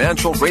and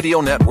financial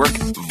radio network,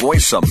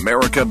 Voice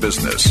America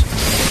Business.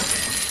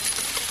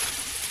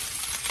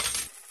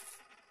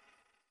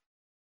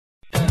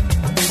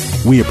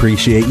 We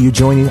appreciate you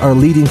joining our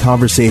leading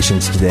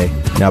conversations today.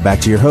 Now back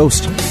to your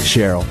host,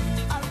 Cheryl.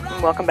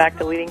 Welcome back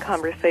to Leading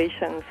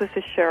Conversations. This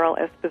is Cheryl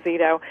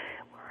Esposito.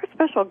 Our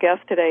special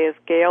guest today is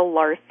Gail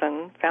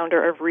Larsen,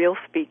 founder of Real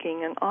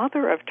Speaking and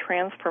author of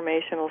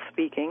Transformational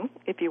Speaking.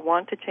 If you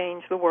want to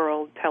change the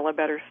world, tell a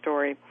better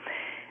story.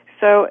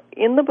 So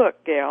in the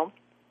book, Gail,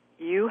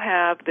 you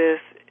have this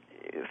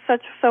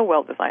so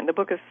well designed. The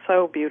book is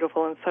so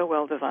beautiful and so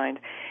well designed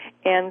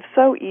and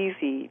so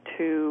easy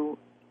to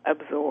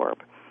absorb.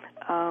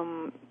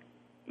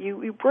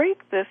 You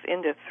break this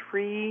into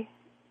three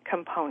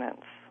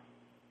components: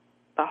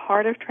 the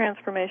heart of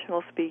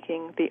transformational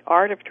speaking, the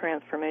art of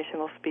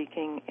transformational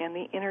speaking, and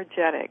the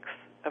energetics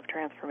of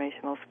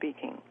transformational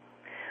speaking.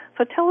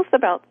 So tell us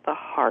about the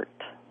heart.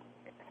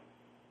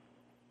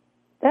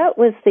 That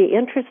was the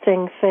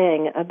interesting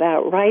thing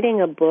about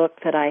writing a book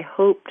that I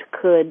hoped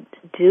could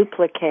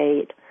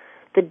duplicate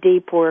the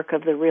deep work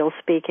of the Real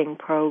Speaking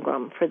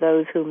program for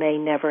those who may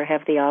never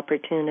have the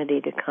opportunity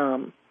to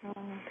come.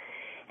 Mm-hmm.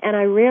 And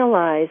I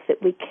realized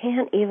that we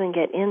can't even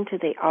get into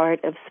the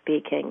art of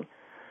speaking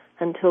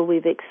until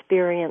we've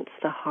experienced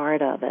the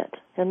heart of it.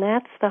 And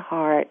that's the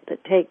heart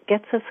that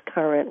gets us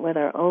current with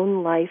our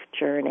own life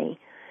journey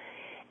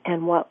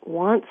and what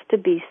wants to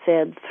be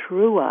said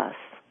through us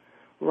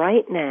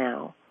right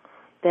now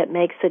that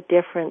makes a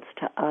difference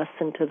to us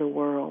and to the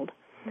world.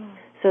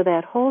 So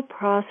that whole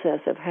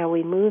process of how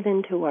we move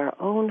into our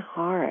own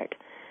heart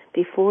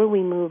before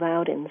we move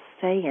out and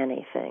say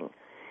anything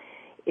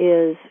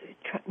is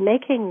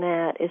making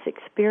that as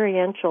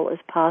experiential as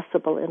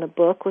possible in a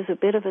book was a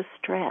bit of a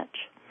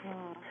stretch.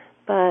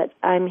 But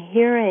I'm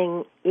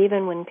hearing,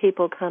 even when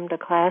people come to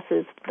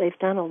classes, they've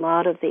done a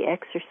lot of the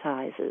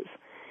exercises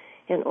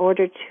in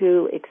order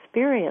to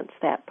experience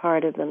that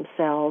part of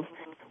themselves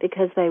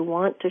because they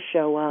want to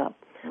show up.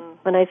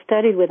 When I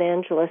studied with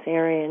Angela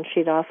Arian,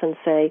 she'd often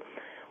say,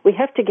 we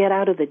have to get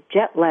out of the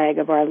jet lag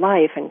of our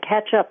life and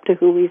catch up to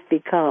who we've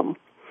become.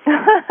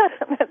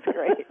 That's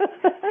great.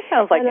 That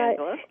sounds like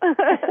Angela.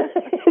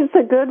 It's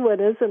a good one,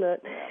 isn't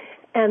it?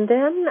 And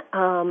then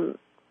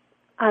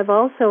I've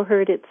also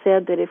heard it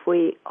said that if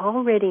we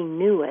already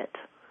knew it,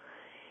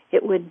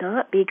 it would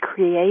not be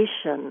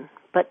creation,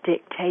 but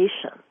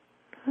dictation.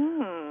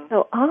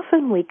 So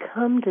often we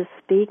come to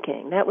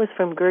speaking. That was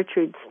from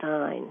Gertrude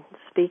Stein,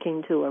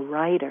 speaking to a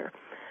writer.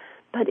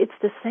 But it's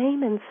the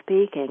same in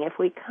speaking. If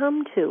we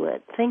come to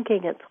it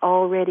thinking it's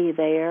already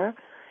there,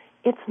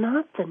 it's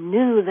not the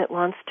new that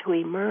wants to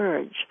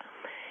emerge.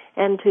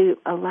 And to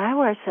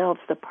allow ourselves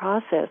the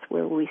process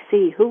where we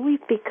see who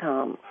we've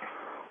become,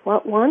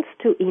 what wants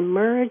to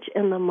emerge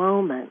in the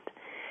moment,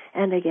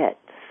 and to get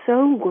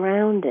so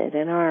grounded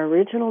in our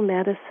original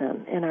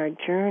medicine, in our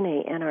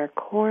journey, and our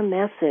core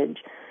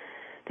message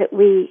that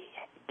we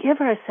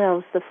give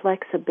ourselves the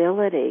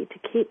flexibility to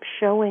keep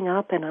showing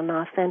up in an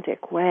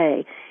authentic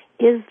way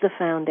is the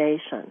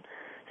foundation.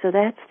 So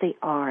that's the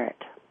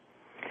art.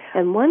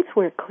 And once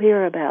we're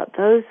clear about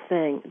those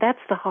things, that's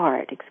the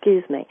heart,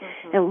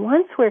 And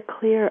once we're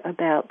clear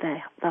about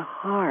the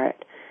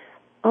heart,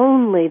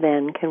 only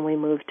then can we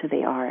move to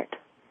the art.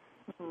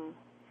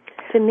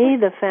 To me,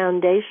 the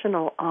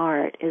foundational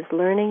art is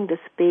learning to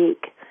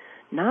speak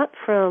not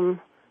from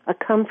a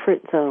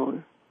comfort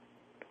zone,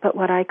 but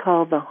what I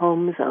call the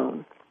home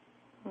zone.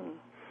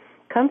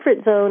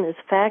 Comfort zone is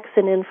facts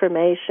and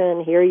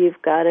information. Here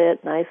you've got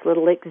it, nice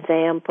little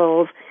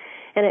examples,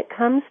 and it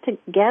comes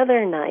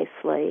together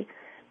nicely,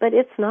 but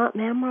it's not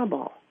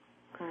memorable.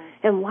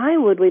 And why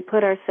would we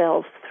put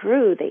ourselves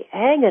through the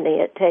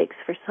agony it takes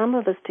for some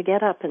of us to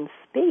get up and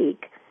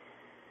speak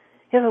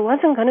if it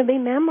wasn't going to be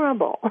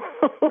memorable?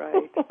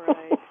 Right.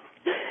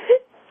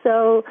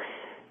 So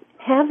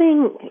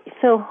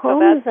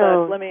home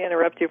zone. Let me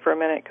interrupt you for a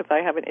minute because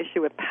I have an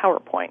issue with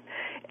PowerPoint.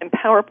 And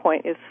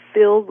PowerPoint is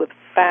filled with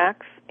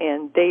facts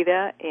and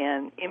data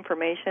and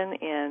information,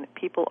 and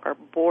people are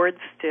bored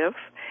stiff,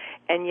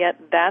 and yet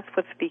that's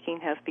what speaking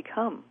has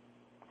become.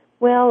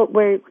 Well,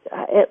 we're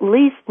at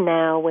least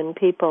now when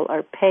people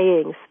are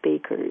paying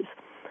speakers,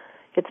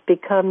 it's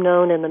become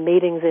known in the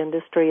meetings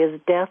industry as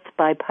death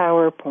by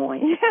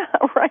PowerPoint.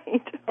 Yeah,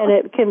 right. And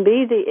it can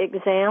be the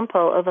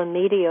example of a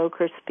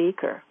mediocre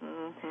speaker.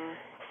 Mm-hmm.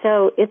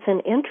 So it's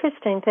an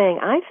interesting thing.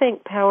 I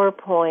think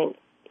PowerPoint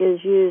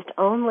is used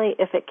only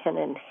if it can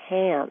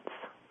enhance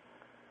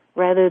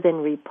rather than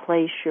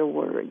replace your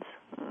words.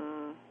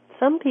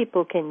 Some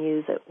people can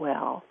use it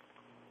well.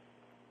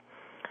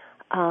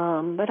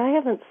 But I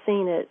haven't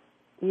seen it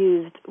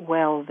used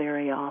well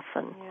very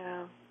often.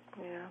 Yeah.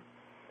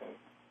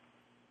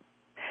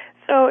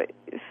 So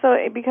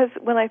because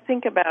when I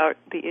think about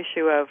the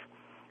issue of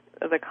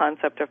the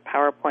concept of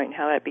PowerPoint,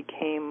 how that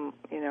became,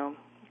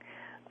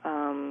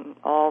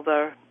 all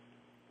the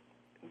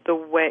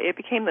way it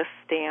became the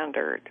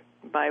standard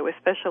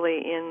especially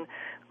in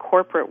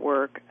corporate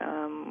work,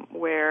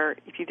 where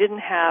if you didn't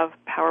have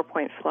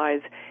PowerPoint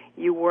slides,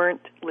 you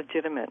weren't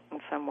legitimate in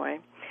some way.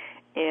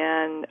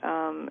 And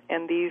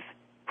these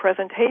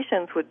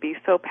presentations would be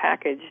so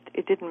packaged,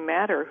 it didn't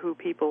matter who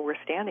people were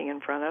standing in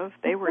front of.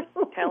 They were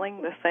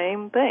telling the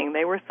same thing.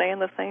 They were saying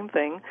the same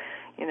thing,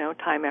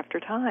 time after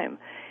time.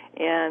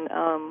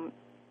 And,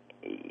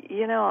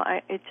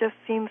 it just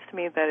seems to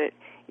me that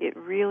it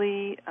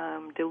really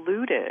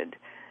diluted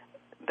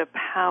the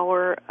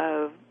power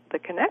of the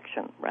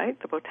connection, right?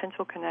 The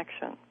potential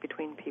connection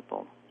between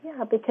people.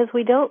 Yeah, because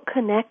we don't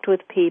connect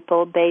with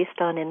people based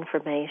on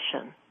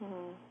information.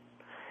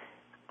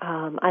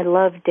 I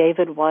love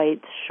David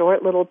White's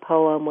short little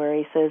poem where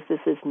he says, "This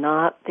is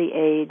not the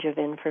age of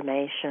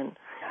information.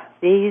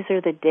 These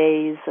are the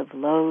days of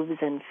loaves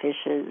and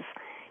fishes.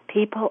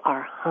 People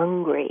are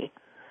hungry,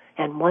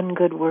 and one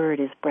good word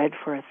is bread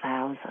for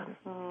 1,000.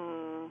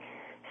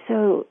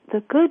 So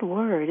the good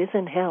word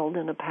isn't held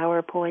in a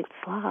PowerPoint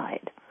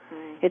slide.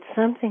 It's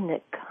something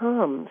that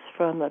comes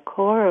from the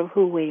core of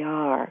who we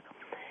are,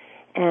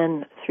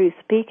 and through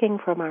speaking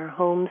from our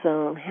home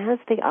zone has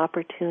the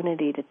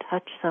opportunity to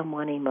touch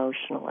someone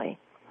emotionally.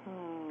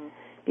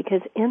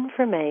 Because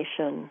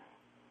information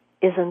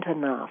isn't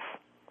enough.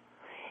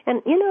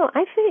 And,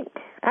 I think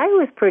I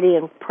was pretty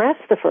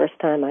impressed the first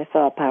time I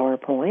saw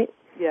PowerPoint.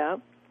 Yeah.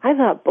 I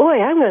thought, boy,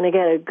 I'm going to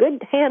get a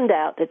good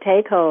handout to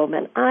take home.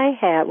 And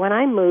when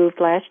I moved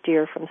last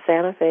year from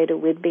Santa Fe to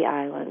Whidbey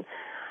Island,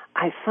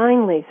 I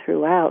finally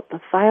threw out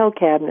the file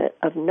cabinet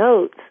of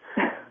notes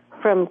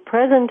from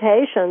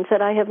presentations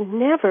that I have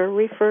never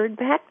referred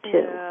back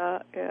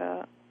to.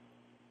 Yeah.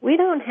 We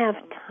don't have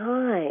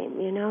time,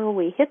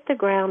 We hit the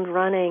ground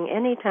running.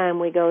 Anytime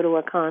we go to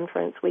a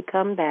conference, we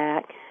come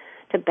back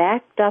to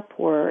backed up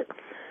work.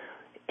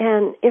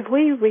 And if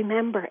we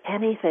remember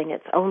anything,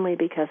 it's only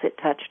because it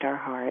touched our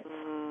hearts.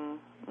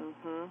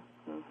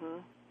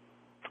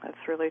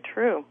 That's really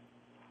true.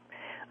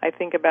 I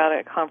think about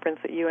a conference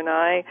that you and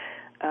I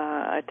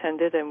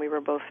attended, and we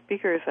were both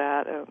speakers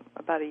at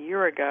about a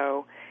year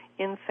ago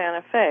in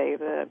Santa Fe,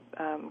 the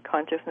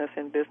Consciousness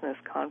in Business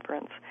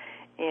Conference.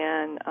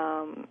 And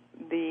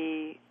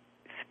the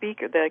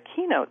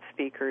keynote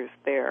speakers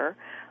there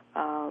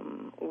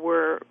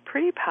were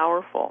pretty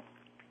powerful.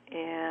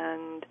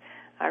 And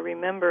I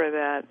remember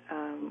that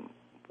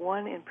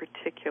one in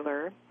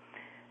particular,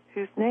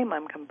 whose name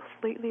I'm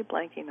completely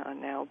blanking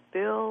on now,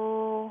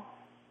 Bill,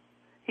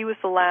 he was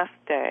the last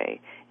day.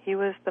 He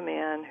was the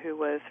man who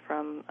was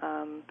from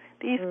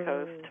the East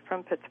Coast,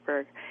 from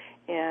Pittsburgh.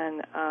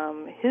 And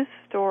his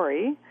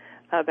story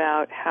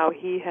about how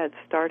he had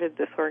started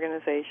this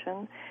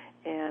organization,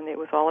 and it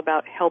was all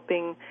about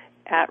helping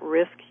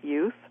at-risk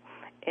youth.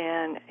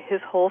 And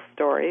his whole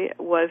story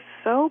was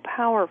so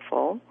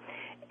powerful,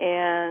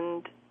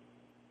 and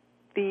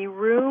the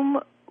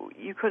room,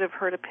 you could have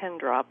heard a pin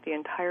drop the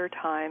entire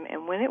time,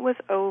 and when it was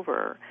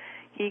over,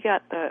 he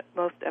got the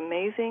most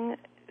amazing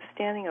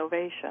standing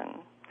ovation.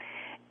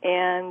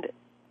 And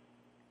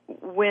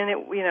when it,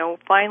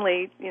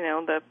 finally,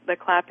 the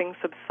clapping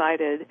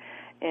subsided,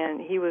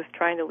 and he was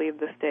trying to leave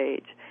the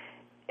stage,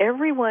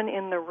 everyone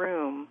in the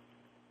room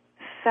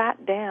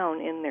sat down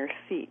in their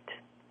seat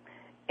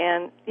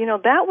And,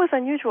 that was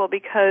unusual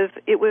because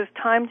it was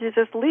time to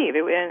just leave.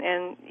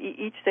 And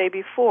each day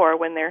before,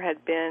 when there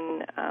had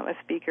been a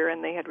speaker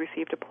and they had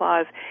received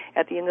applause,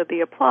 at the end of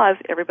the applause,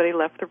 everybody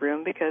left the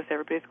room because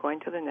everybody's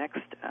going to the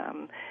next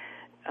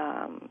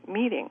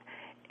meeting.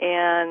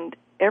 And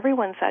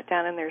everyone sat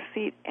down in their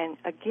seat, and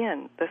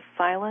again, the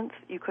silence,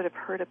 you could have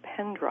heard a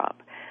pin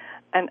drop.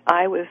 And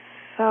I was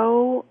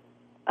so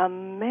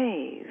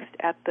amazed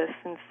at the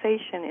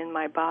sensation in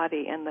my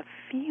body and the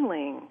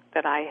feeling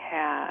that I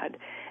had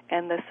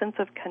and the sense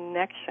of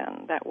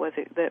connection that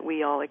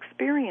we all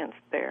experienced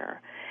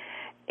there.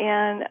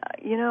 And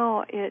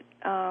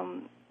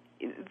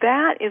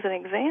that is an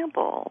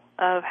example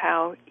of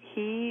how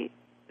he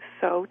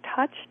so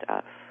touched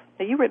us.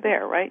 Now, you were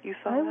there, right? You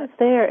saw I was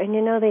there, and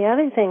the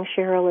other thing,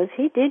 Cheryl, is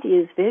he did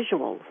use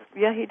visuals.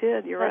 Yeah, he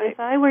did. You're right. If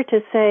I were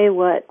to say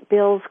what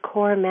Bill's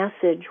core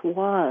message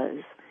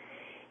was,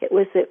 it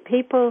was that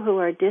people who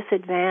are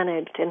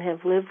disadvantaged and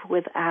have lived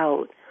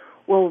without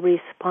will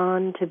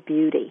respond to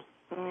beauty.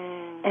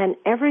 And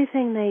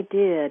everything they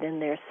did in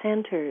their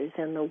centers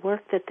and the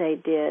work that they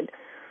did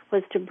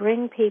was to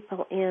bring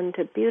people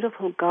into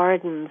beautiful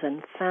gardens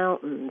and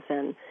fountains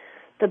and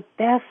the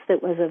best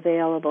that was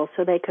available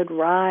so they could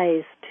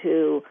rise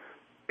to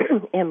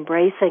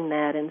embracing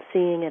that and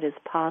seeing it as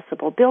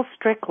possible. Bill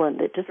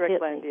Strickland,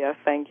 yes,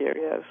 thank you,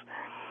 yes.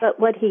 But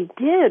what he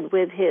did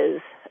with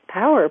his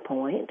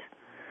PowerPoint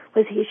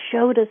was he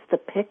showed us the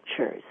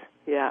pictures.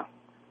 Yeah.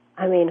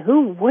 I mean,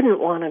 who wouldn't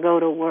want to go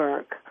to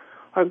work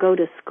or go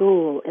to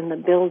school in the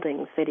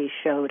buildings that he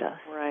showed us?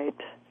 Right.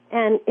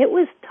 And it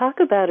was talk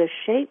about a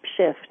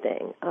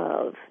shape-shifting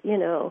of,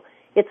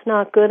 it's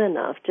not good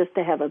enough just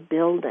to have a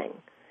building.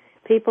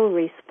 People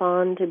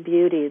respond to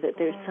beauty, that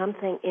there's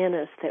something in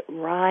us that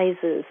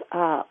rises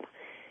up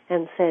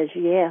and says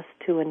yes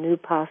to a new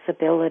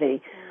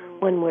possibility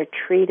when we're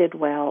treated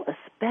well,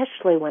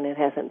 especially when it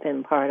hasn't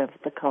been part of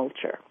the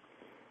culture.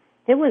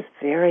 It was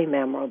very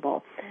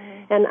memorable.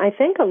 And I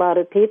think a lot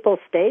of people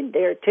stayed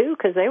there, too,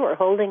 because they were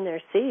holding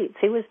their seats.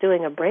 He was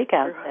doing a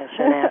breakout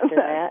session after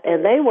that,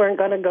 and they weren't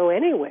going to go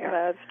anywhere.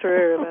 That's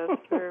true.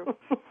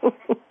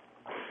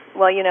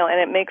 Well,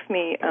 and it makes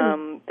me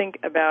think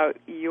about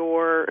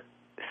your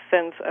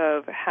sense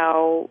of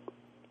how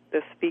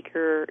the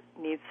speaker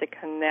needs to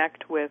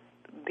connect with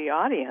the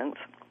audience.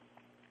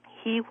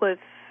 He was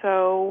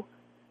so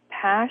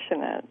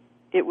passionate.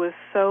 It was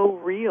so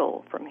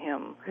real from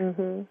him.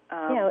 And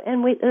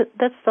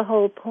that's the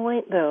whole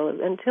point, though.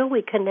 Until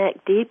we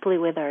connect deeply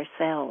with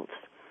ourselves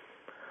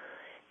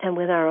and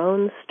with our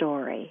own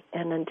story,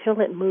 and until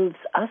it moves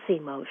us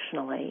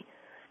emotionally,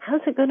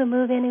 how's it going to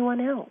move anyone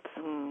else?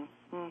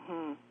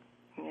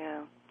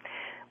 Yeah.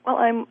 Well,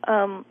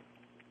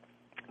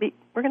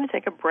 we're going to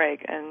take a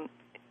break, and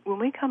when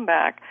we come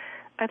back,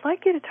 I'd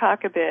like you to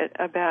talk a bit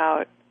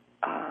about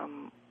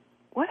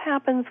what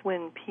happens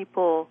when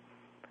people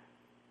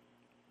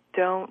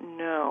don't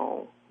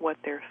know what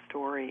their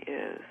story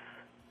is.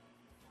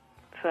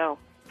 So,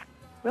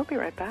 we'll be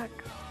right back.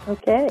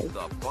 Okay.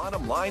 The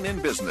bottom line in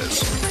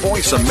business.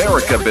 Voice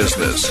America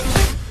Business.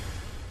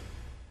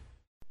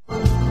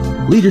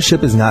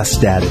 Leadership is not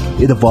static.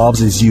 It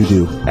evolves as you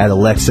do. At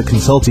Alexa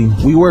Consulting,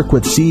 we work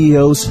with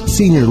CEOs,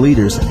 senior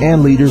leaders,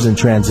 and leaders in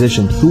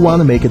transition who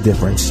want to make a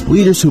difference.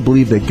 Leaders who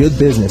believe that good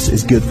business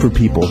is good for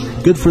people,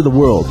 good for the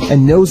world,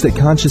 and knows that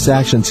conscious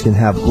actions can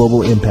have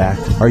global impact.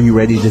 Are you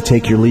ready to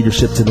take your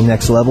leadership to the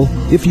next level?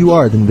 If you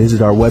are, then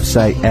visit our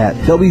website at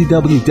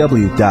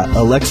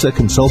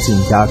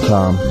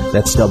www.alexaconsulting.com.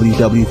 That's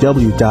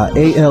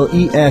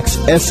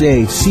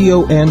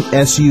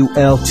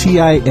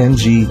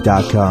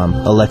www.alexaconsulting.com.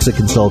 Alexa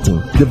Consulting,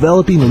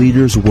 developing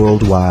leaders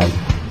worldwide.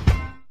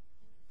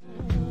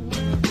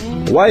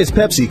 Why is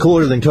Pepsi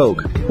cooler than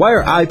Coke? Why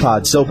are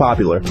iPods so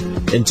popular?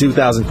 In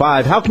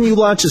 2005, how can you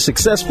launch a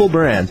successful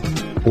brand?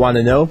 Want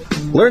to know?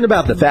 Learn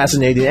about the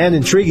fascinating and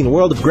intriguing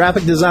world of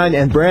graphic design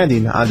and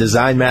branding on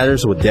Design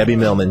Matters with Debbie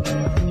Millman.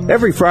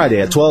 Every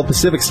Friday at 12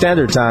 Pacific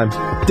Standard Time,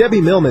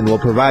 Debbie Millman will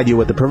provide you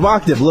with a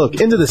provocative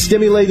look into the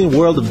stimulating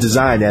world of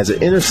design as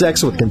it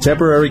intersects with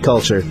contemporary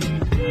culture.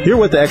 Hear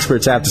what the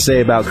experts have to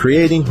say about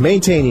creating,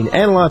 maintaining,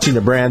 and launching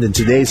a brand in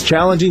today's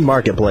challenging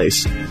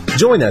marketplace.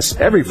 Join us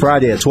every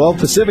Friday at 12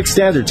 Pacific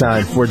Standard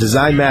Time for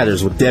Design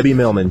Matters with Debbie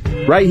Millman,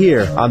 right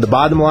here on the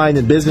Bottom Line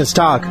in Business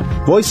Talk,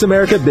 Voice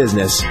America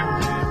Business.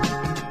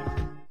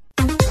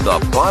 The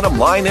bottom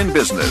line in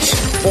business,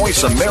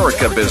 Voice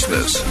America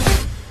Business.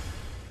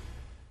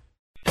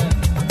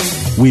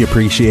 We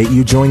appreciate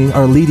you joining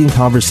our leading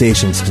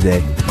conversations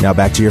today. Now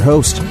back to your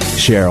host,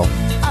 Cheryl.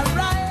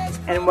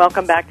 And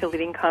welcome back to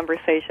Leading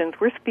Conversations.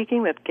 We're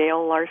speaking with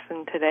Gail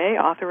Larsen today,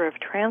 author of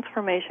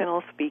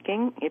Transformational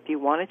Speaking. If you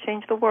want to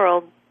change the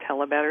world,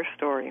 tell a better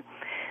story.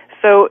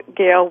 So,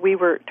 Gail, we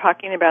were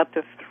talking about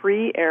the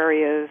three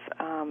areas,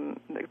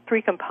 the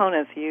three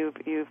components you've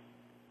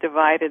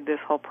divided this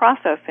whole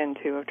process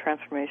into of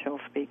transformational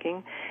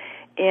speaking.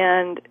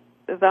 And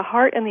the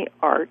heart and the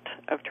art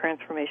of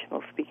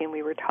transformational speaking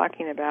we were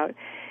talking about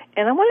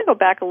And I want to go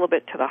back a little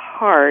bit to the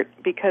heart,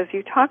 because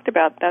you talked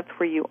about that's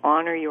where you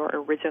honor your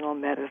original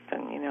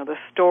medicine, the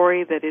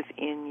story that is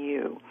in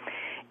you.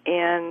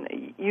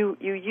 And you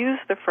use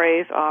the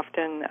phrase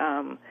often,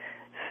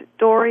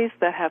 stories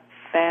that have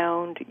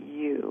found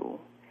you.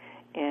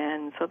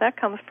 And so that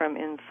comes from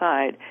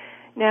inside.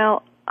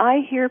 Now,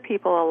 I hear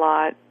people a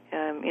lot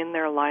in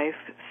their life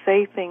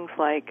say things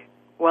like,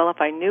 well,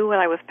 if I knew what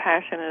I was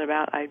passionate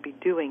about, I'd be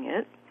doing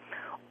it.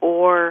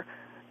 Or,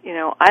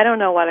 I don't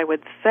know what I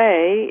would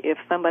say if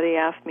somebody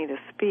asked me to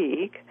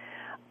speak.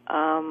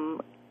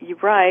 You're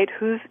right.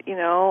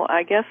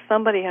 I guess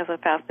somebody has a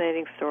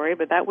fascinating story,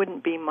 but that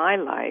wouldn't be my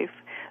life.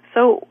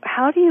 So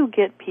how do you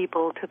get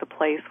people to the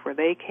place where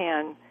they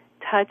can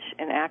touch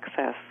and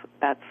access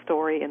that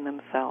story in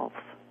themselves?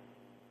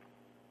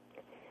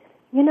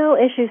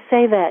 As you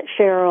say that,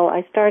 Cheryl,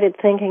 I started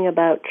thinking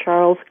about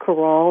Charles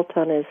Kuralt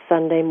on his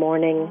Sunday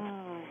morning.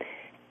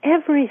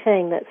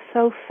 Everything that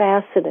so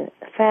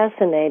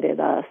fascinated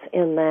us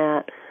in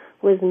that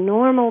was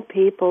normal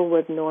people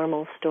with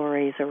normal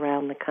stories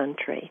around the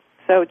country.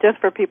 So just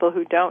for people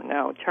who don't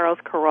know, Charles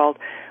Kuralt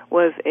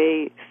was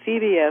a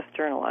CBS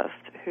journalist,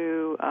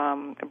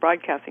 a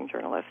broadcasting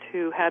journalist,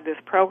 who had this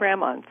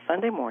program on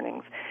Sunday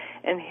mornings,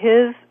 and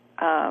his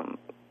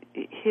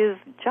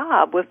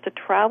job was to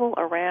travel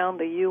around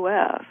the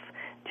U.S.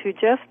 to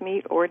just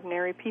meet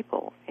ordinary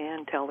people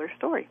and tell their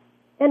story.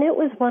 And it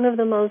was one of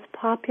the most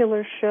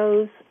popular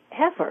shows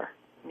ever.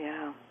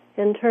 Yeah.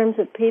 In terms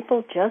of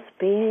people just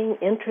being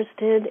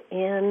interested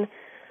in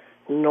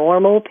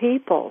normal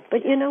people.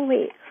 But,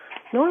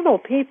 normal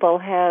people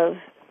have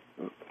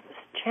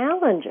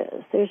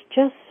challenges. There's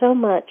just so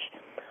much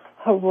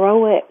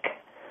heroic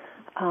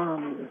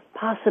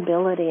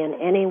possibility in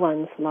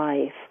anyone's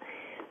life.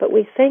 But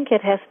we think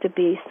it has to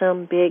be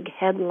some big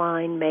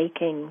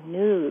headline-making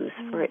news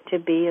for it to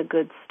be a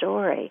good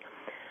story.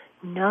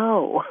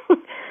 No.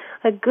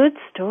 A good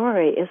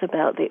story is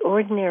about the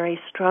ordinary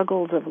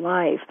struggles of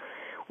life.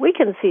 We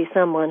can see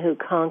someone who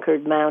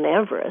conquered Mount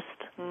Everest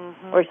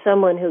or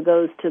someone who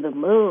goes to the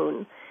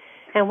moon,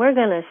 and we're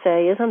going to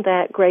say, isn't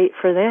that great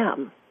for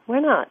them?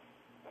 We're not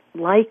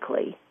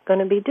likely going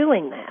to be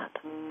doing that.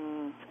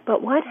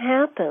 But what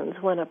happens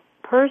when a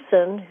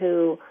person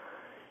who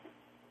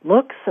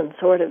looks and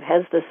sort of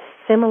has the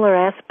similar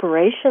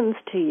aspirations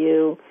to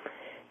you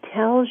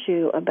tells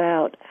you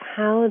about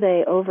how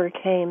they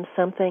overcame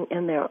something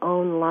in their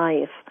own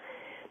life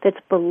that's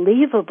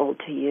believable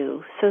to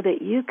you, so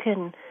that you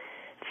can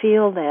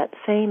feel that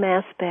same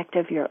aspect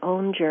of your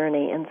own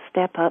journey and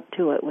step up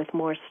to it with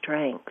more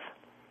strength.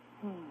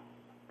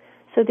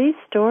 So these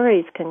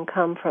stories can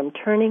come from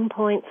turning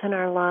points in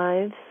our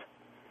lives,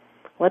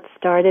 what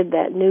started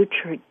that new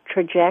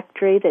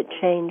trajectory that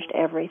changed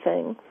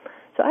everything.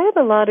 So I have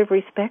a lot of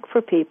respect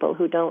for people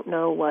who don't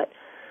know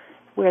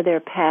where their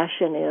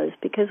passion is,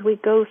 because we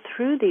go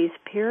through these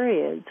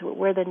periods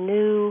where the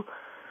new,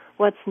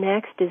 what's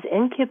next is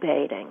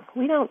incubating.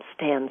 We don't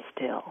stand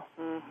still.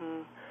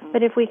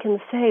 But if we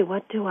can say,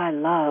 what do I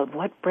love?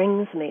 What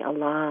brings me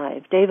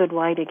alive? David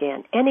White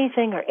again.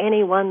 Anything or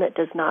anyone that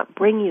does not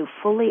bring you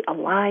fully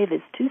alive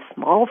is too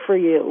small for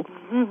you.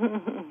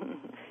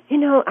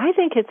 I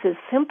think it's as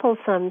simple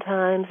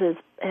sometimes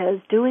as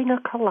doing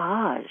a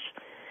collage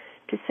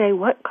to say,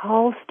 what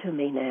calls to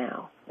me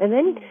now? And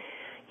then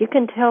you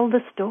can tell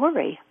the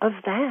story of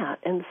that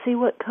and see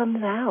what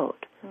comes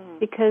out.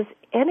 Because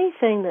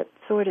anything that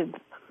sort of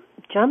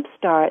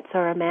jump-starts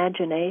our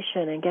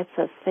imagination and gets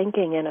us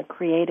thinking in a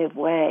creative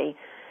way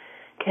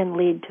can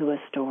lead to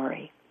a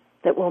story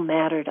that will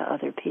matter to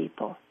other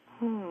people.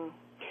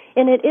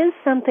 And it is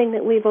something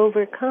that we've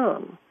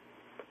overcome.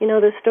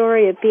 The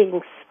story of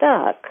being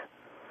stuck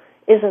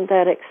isn't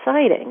that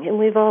exciting, and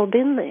we've all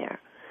been there.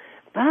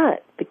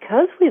 But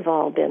because we've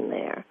all been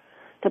there,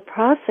 the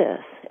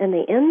process and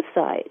the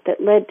insight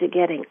that led to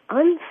getting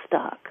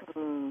unstuck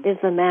is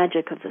the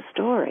magic of the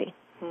story.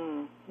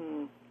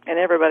 And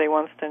everybody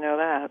wants to know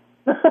that.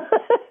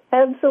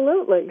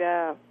 Absolutely.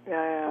 Yeah.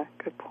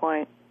 Good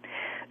point.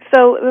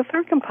 So the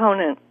third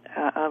component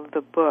of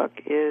the book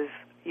is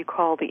you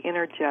call the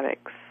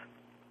energetics.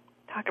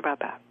 Talk about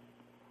that.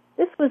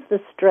 This was the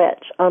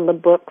stretch on the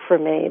book for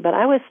me, but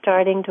I was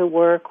starting to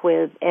work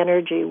with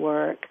energy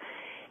work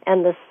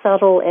and the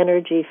subtle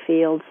energy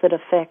fields that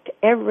affect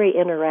every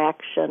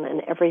interaction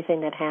and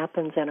everything that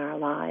happens in our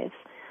lives.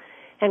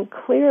 And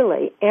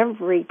clearly,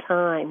 every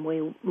time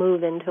we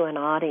move into an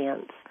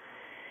audience,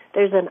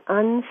 there's an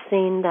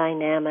unseen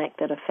dynamic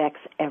that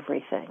affects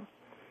everything.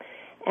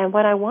 And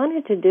what I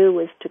wanted to do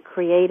was to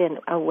create an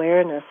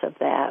awareness of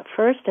that,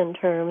 first in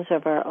terms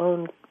of our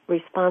own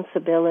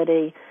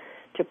responsibility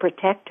to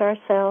protect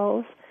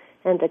ourselves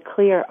and to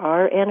clear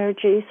our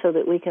energy so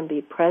that we can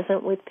be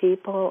present with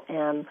people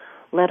and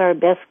let our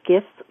best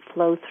gifts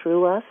flow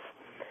through us.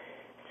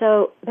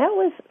 So that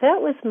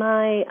was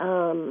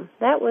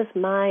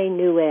my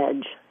new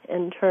edge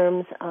in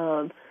terms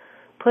of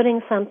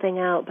putting something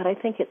out. But I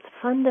think it's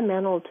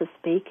fundamental to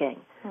speaking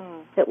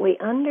that we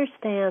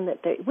understand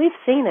that we've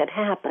seen it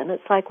happen.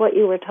 It's like what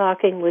you were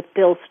talking with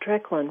Bill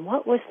Strickland.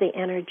 What was the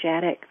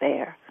energetic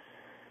there?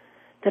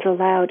 that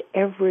allowed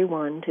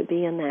everyone to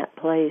be in that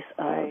place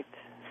of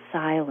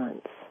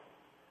silence,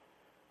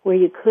 where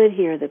you could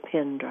hear the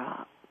pin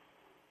drop.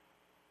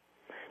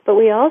 But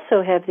we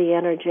also have the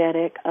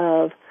energetic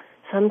of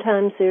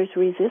sometimes there's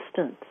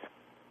resistance.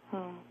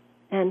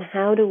 And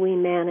how do we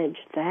manage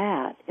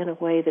that in a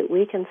way that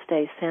we can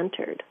stay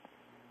centered?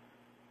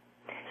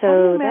 So how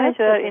do you manage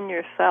that in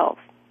yourself?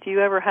 Do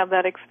you ever have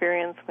that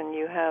experience when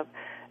you have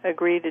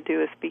agreed to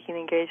do a speaking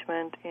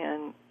engagement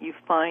and you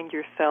find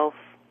yourself,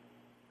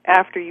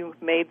 after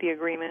you've made the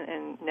agreement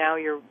and now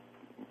you're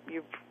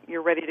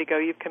ready to go,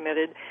 you've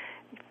committed,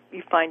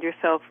 you find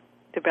yourself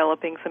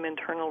developing some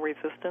internal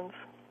resistance?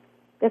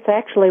 That's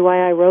actually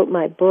why I wrote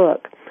my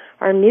book.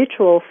 Our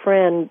mutual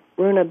friend,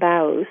 Runa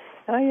Baus.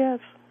 Oh, yes.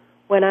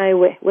 When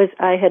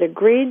I had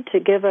agreed to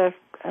give a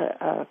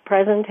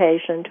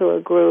presentation to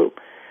a group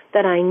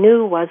that I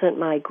knew wasn't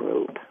my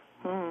group.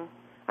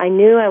 I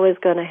knew I was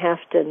going to have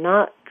to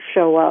not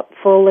show up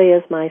fully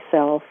as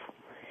myself.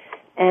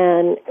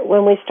 And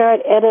when we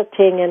start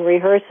editing and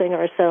rehearsing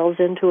ourselves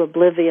into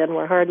oblivion,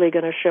 we're hardly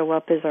going to show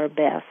up as our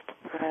best.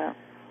 Yeah.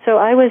 So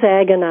I was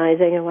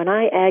agonizing, and when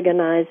I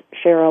agonize,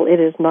 Cheryl, it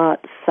is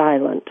not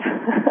silent.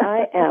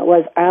 I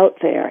was out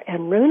there,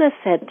 and Runa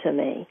said to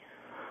me,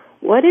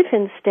 what if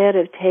instead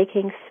of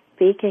taking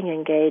speaking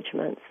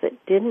engagements that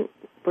didn't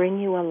bring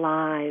you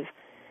alive,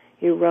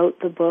 you wrote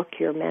the book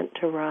you're meant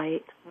to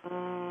write?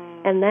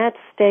 And that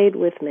stayed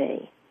with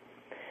me.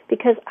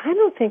 Because I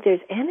don't think there's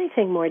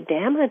anything more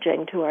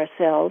damaging to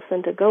ourselves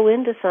than to go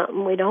into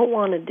something we don't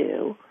want to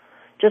do,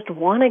 just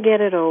want to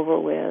get it over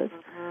with.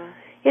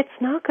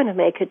 It's not going to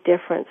make a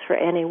difference for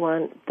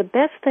anyone. The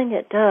best thing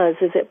it does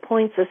is it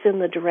points us in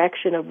the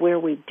direction of where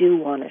we do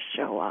want to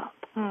show up.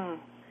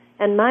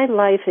 And my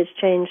life has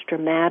changed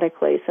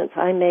dramatically since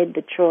I made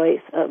the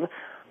choice of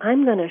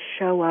I'm going to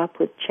show up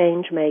with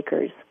change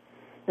makers,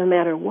 no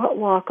matter what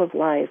walk of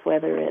life,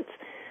 whether it's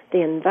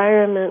the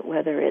environment,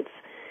 whether it's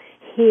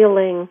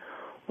healing,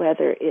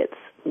 whether it's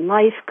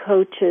life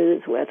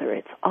coaches, whether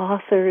it's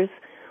authors,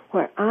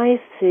 where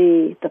I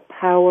see the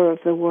power of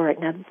the word.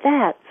 Now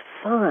that's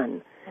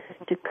fun,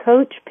 to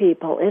coach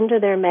people into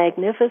their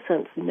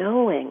magnificence,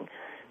 knowing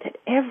that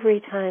every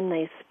time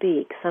they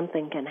speak,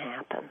 something can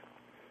happen.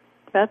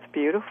 That's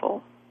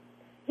beautiful.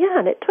 Yeah,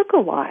 and it took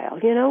a while.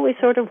 You know, we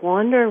sort of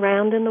wander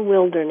around in the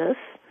wilderness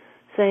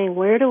saying,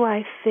 where do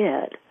I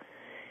fit?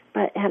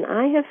 And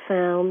I have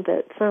found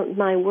that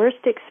my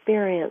worst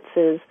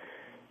experiences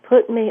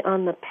put me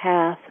on the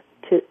path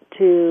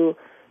to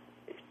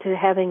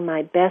having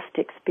my best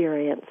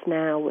experience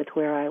now with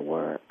where I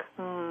work.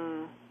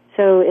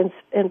 So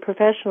in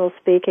professional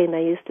speaking,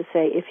 they used to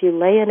say, if you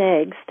lay an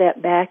egg,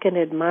 step back and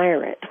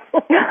admire it.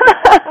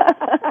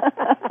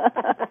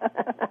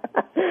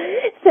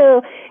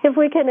 So if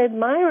we can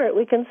admire it,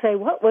 we can say,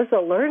 what was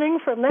the learning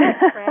from that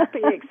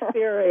crappy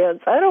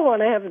experience? I don't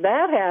want to have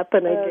that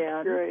happen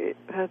again. That's great.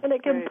 And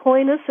it can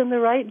point us in the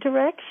right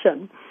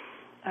direction.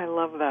 I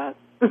love that.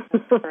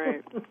 That's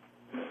great.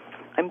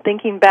 I'm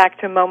thinking back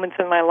to moments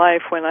in my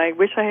life when I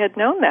wish I had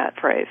known that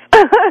phrase.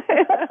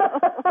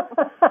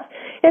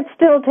 It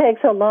still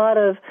takes a lot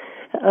of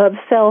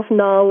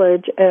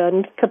self-knowledge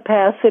and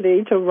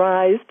capacity to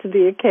rise to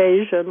the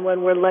occasion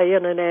when we're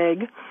laying an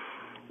egg.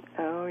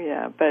 Oh,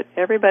 yeah, but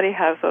everybody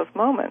has those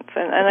moments.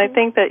 And I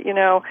think that, you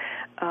know,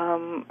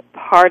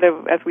 part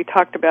of, as we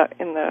talked about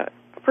in the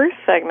first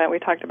segment, we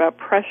talked about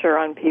pressure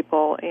on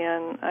people,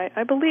 and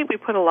I believe we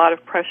put a lot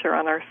of pressure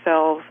on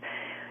ourselves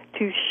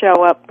to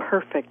show up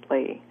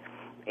perfectly.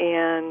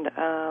 And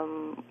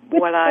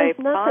what I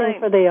find... nothing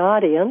for the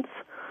audience.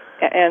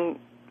 And,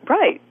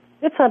 right.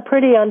 It's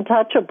pretty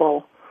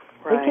untouchable.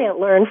 Right. We can't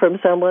learn from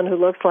someone who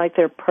looks like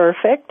they're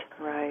perfect.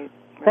 Right.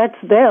 That's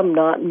them,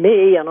 not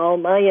me and all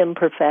my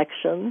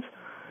imperfections.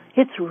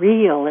 It's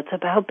real. It's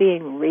about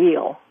being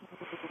real.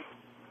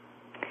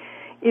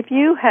 If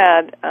you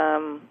had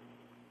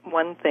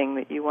one thing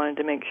that you wanted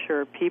to make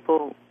sure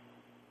people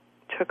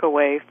took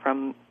away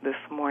from this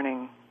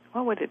morning,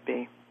 what would it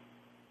be?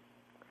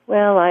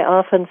 Well, I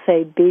often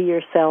say, be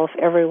yourself.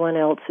 Everyone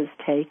else is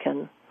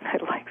taken. I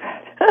like that.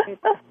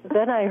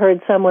 Then I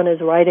heard someone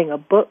is writing a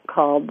book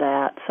called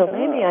that, so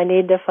maybe I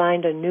need to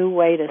find a new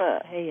way to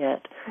say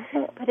it.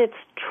 But it's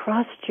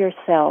trust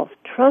yourself.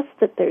 Trust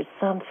that there's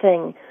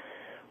something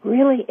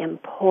really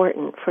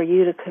important for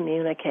you to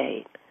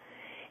communicate.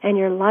 And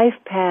your life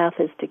path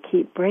is to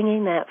keep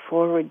bringing that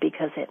forward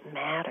because it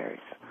matters.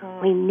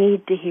 We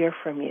need to hear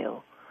from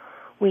you.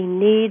 We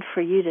need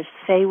for you to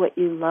say what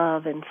you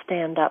love and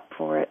stand up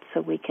for it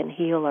so we can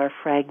heal our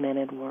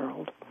fragmented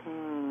world.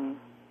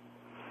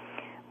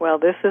 Well,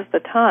 this is the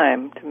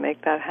time to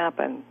make that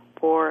happen,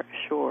 for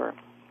sure.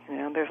 You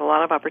know, there's a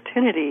lot of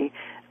opportunity,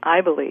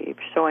 I believe,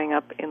 showing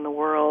up in the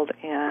world,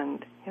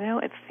 and, you know,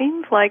 it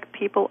seems like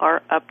people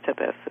are up to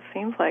this. It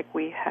seems like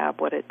we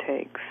have what it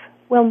takes.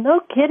 Well,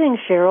 no kidding,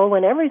 Cheryl.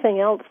 When everything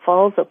else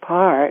falls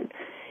apart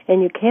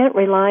and you can't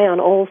rely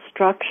on old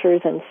structures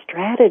and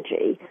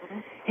strategy,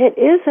 It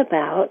is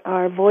about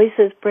our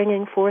voices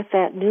bringing forth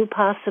that new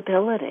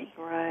possibility.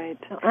 Right.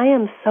 So I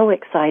am so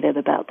excited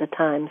about the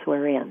times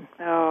we're in.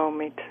 Oh,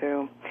 me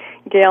too.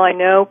 Gail, I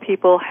know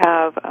people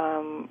have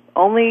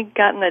only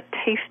gotten a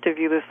taste of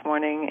you this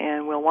morning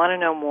and will want to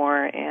know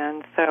more,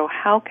 and so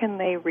how can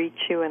they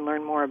reach you and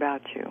learn more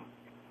about you?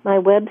 My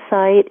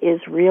website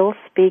is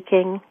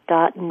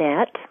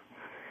realspeaking.net.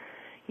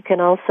 You can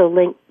also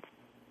link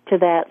to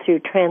that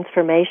through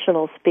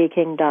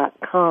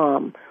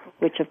transformationalspeaking.com,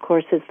 which, of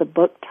course, is the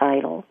book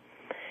title.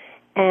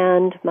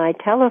 And my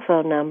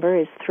telephone number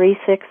is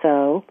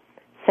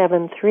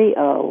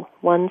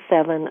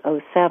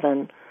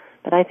 360-730-1707.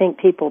 But I think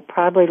people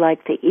probably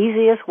like the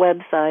easiest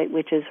website,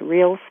 which is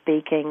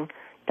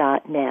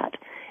realspeaking.net.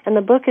 And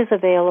the book is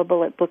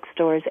available at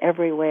bookstores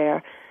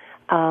everywhere,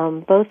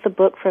 both the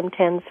book from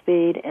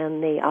 10-Speed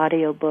and the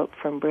audio book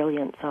from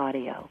Brilliance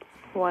Audio.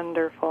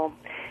 Wonderful.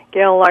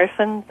 Gail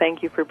Larsen,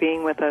 thank you for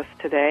being with us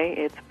today.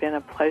 It's been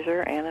a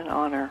pleasure and an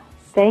honor.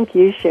 Thank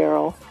you,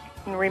 Cheryl.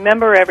 And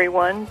remember,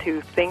 everyone,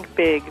 to think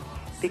big,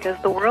 because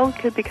the world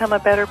could become a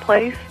better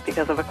place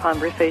because of a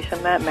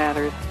conversation that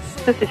matters.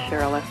 This is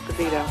Cheryl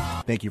Esposito.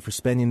 Thank you for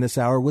spending this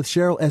hour with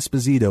Cheryl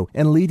Esposito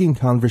and Leading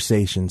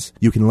Conversations.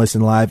 You can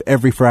listen live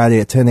every Friday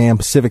at 10 a.m.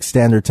 Pacific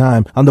Standard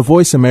Time on the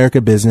Voice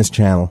America Business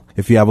Channel.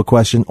 If you have a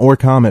question or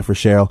comment for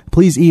Cheryl,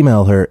 please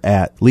email her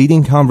at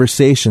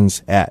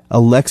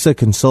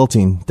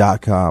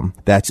leadingconversations@alexaconsulting.com.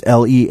 That's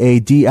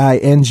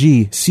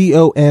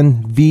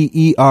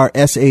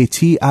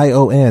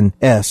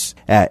LEADINGCONVERSATIONS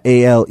at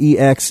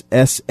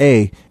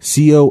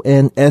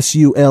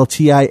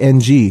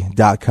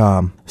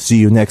ALEXSACONSULTING.com. See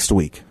you next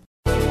week.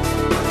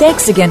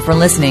 Thanks again for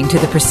listening to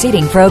the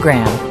preceding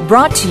program,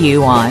 brought to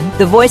you on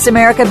the Voice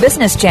America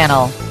Business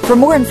Channel. For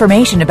more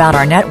information about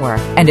our network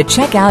and to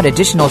check out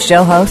additional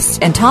show hosts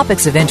and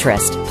topics of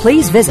interest,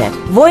 please visit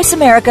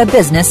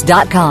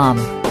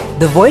voiceamericabusiness.com.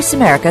 The Voice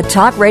America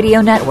Talk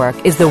Radio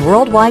Network is the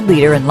worldwide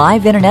leader in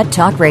live Internet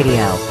talk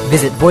radio.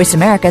 Visit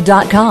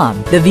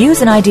voiceamerica.com. The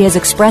views and ideas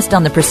expressed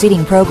on the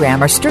preceding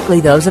program are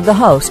strictly those of the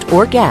host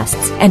or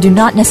guests and do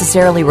not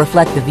necessarily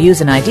reflect the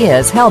views and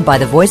ideas held by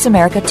the Voice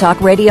America Talk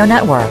Radio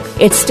Network,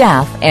 its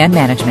staff, and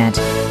management.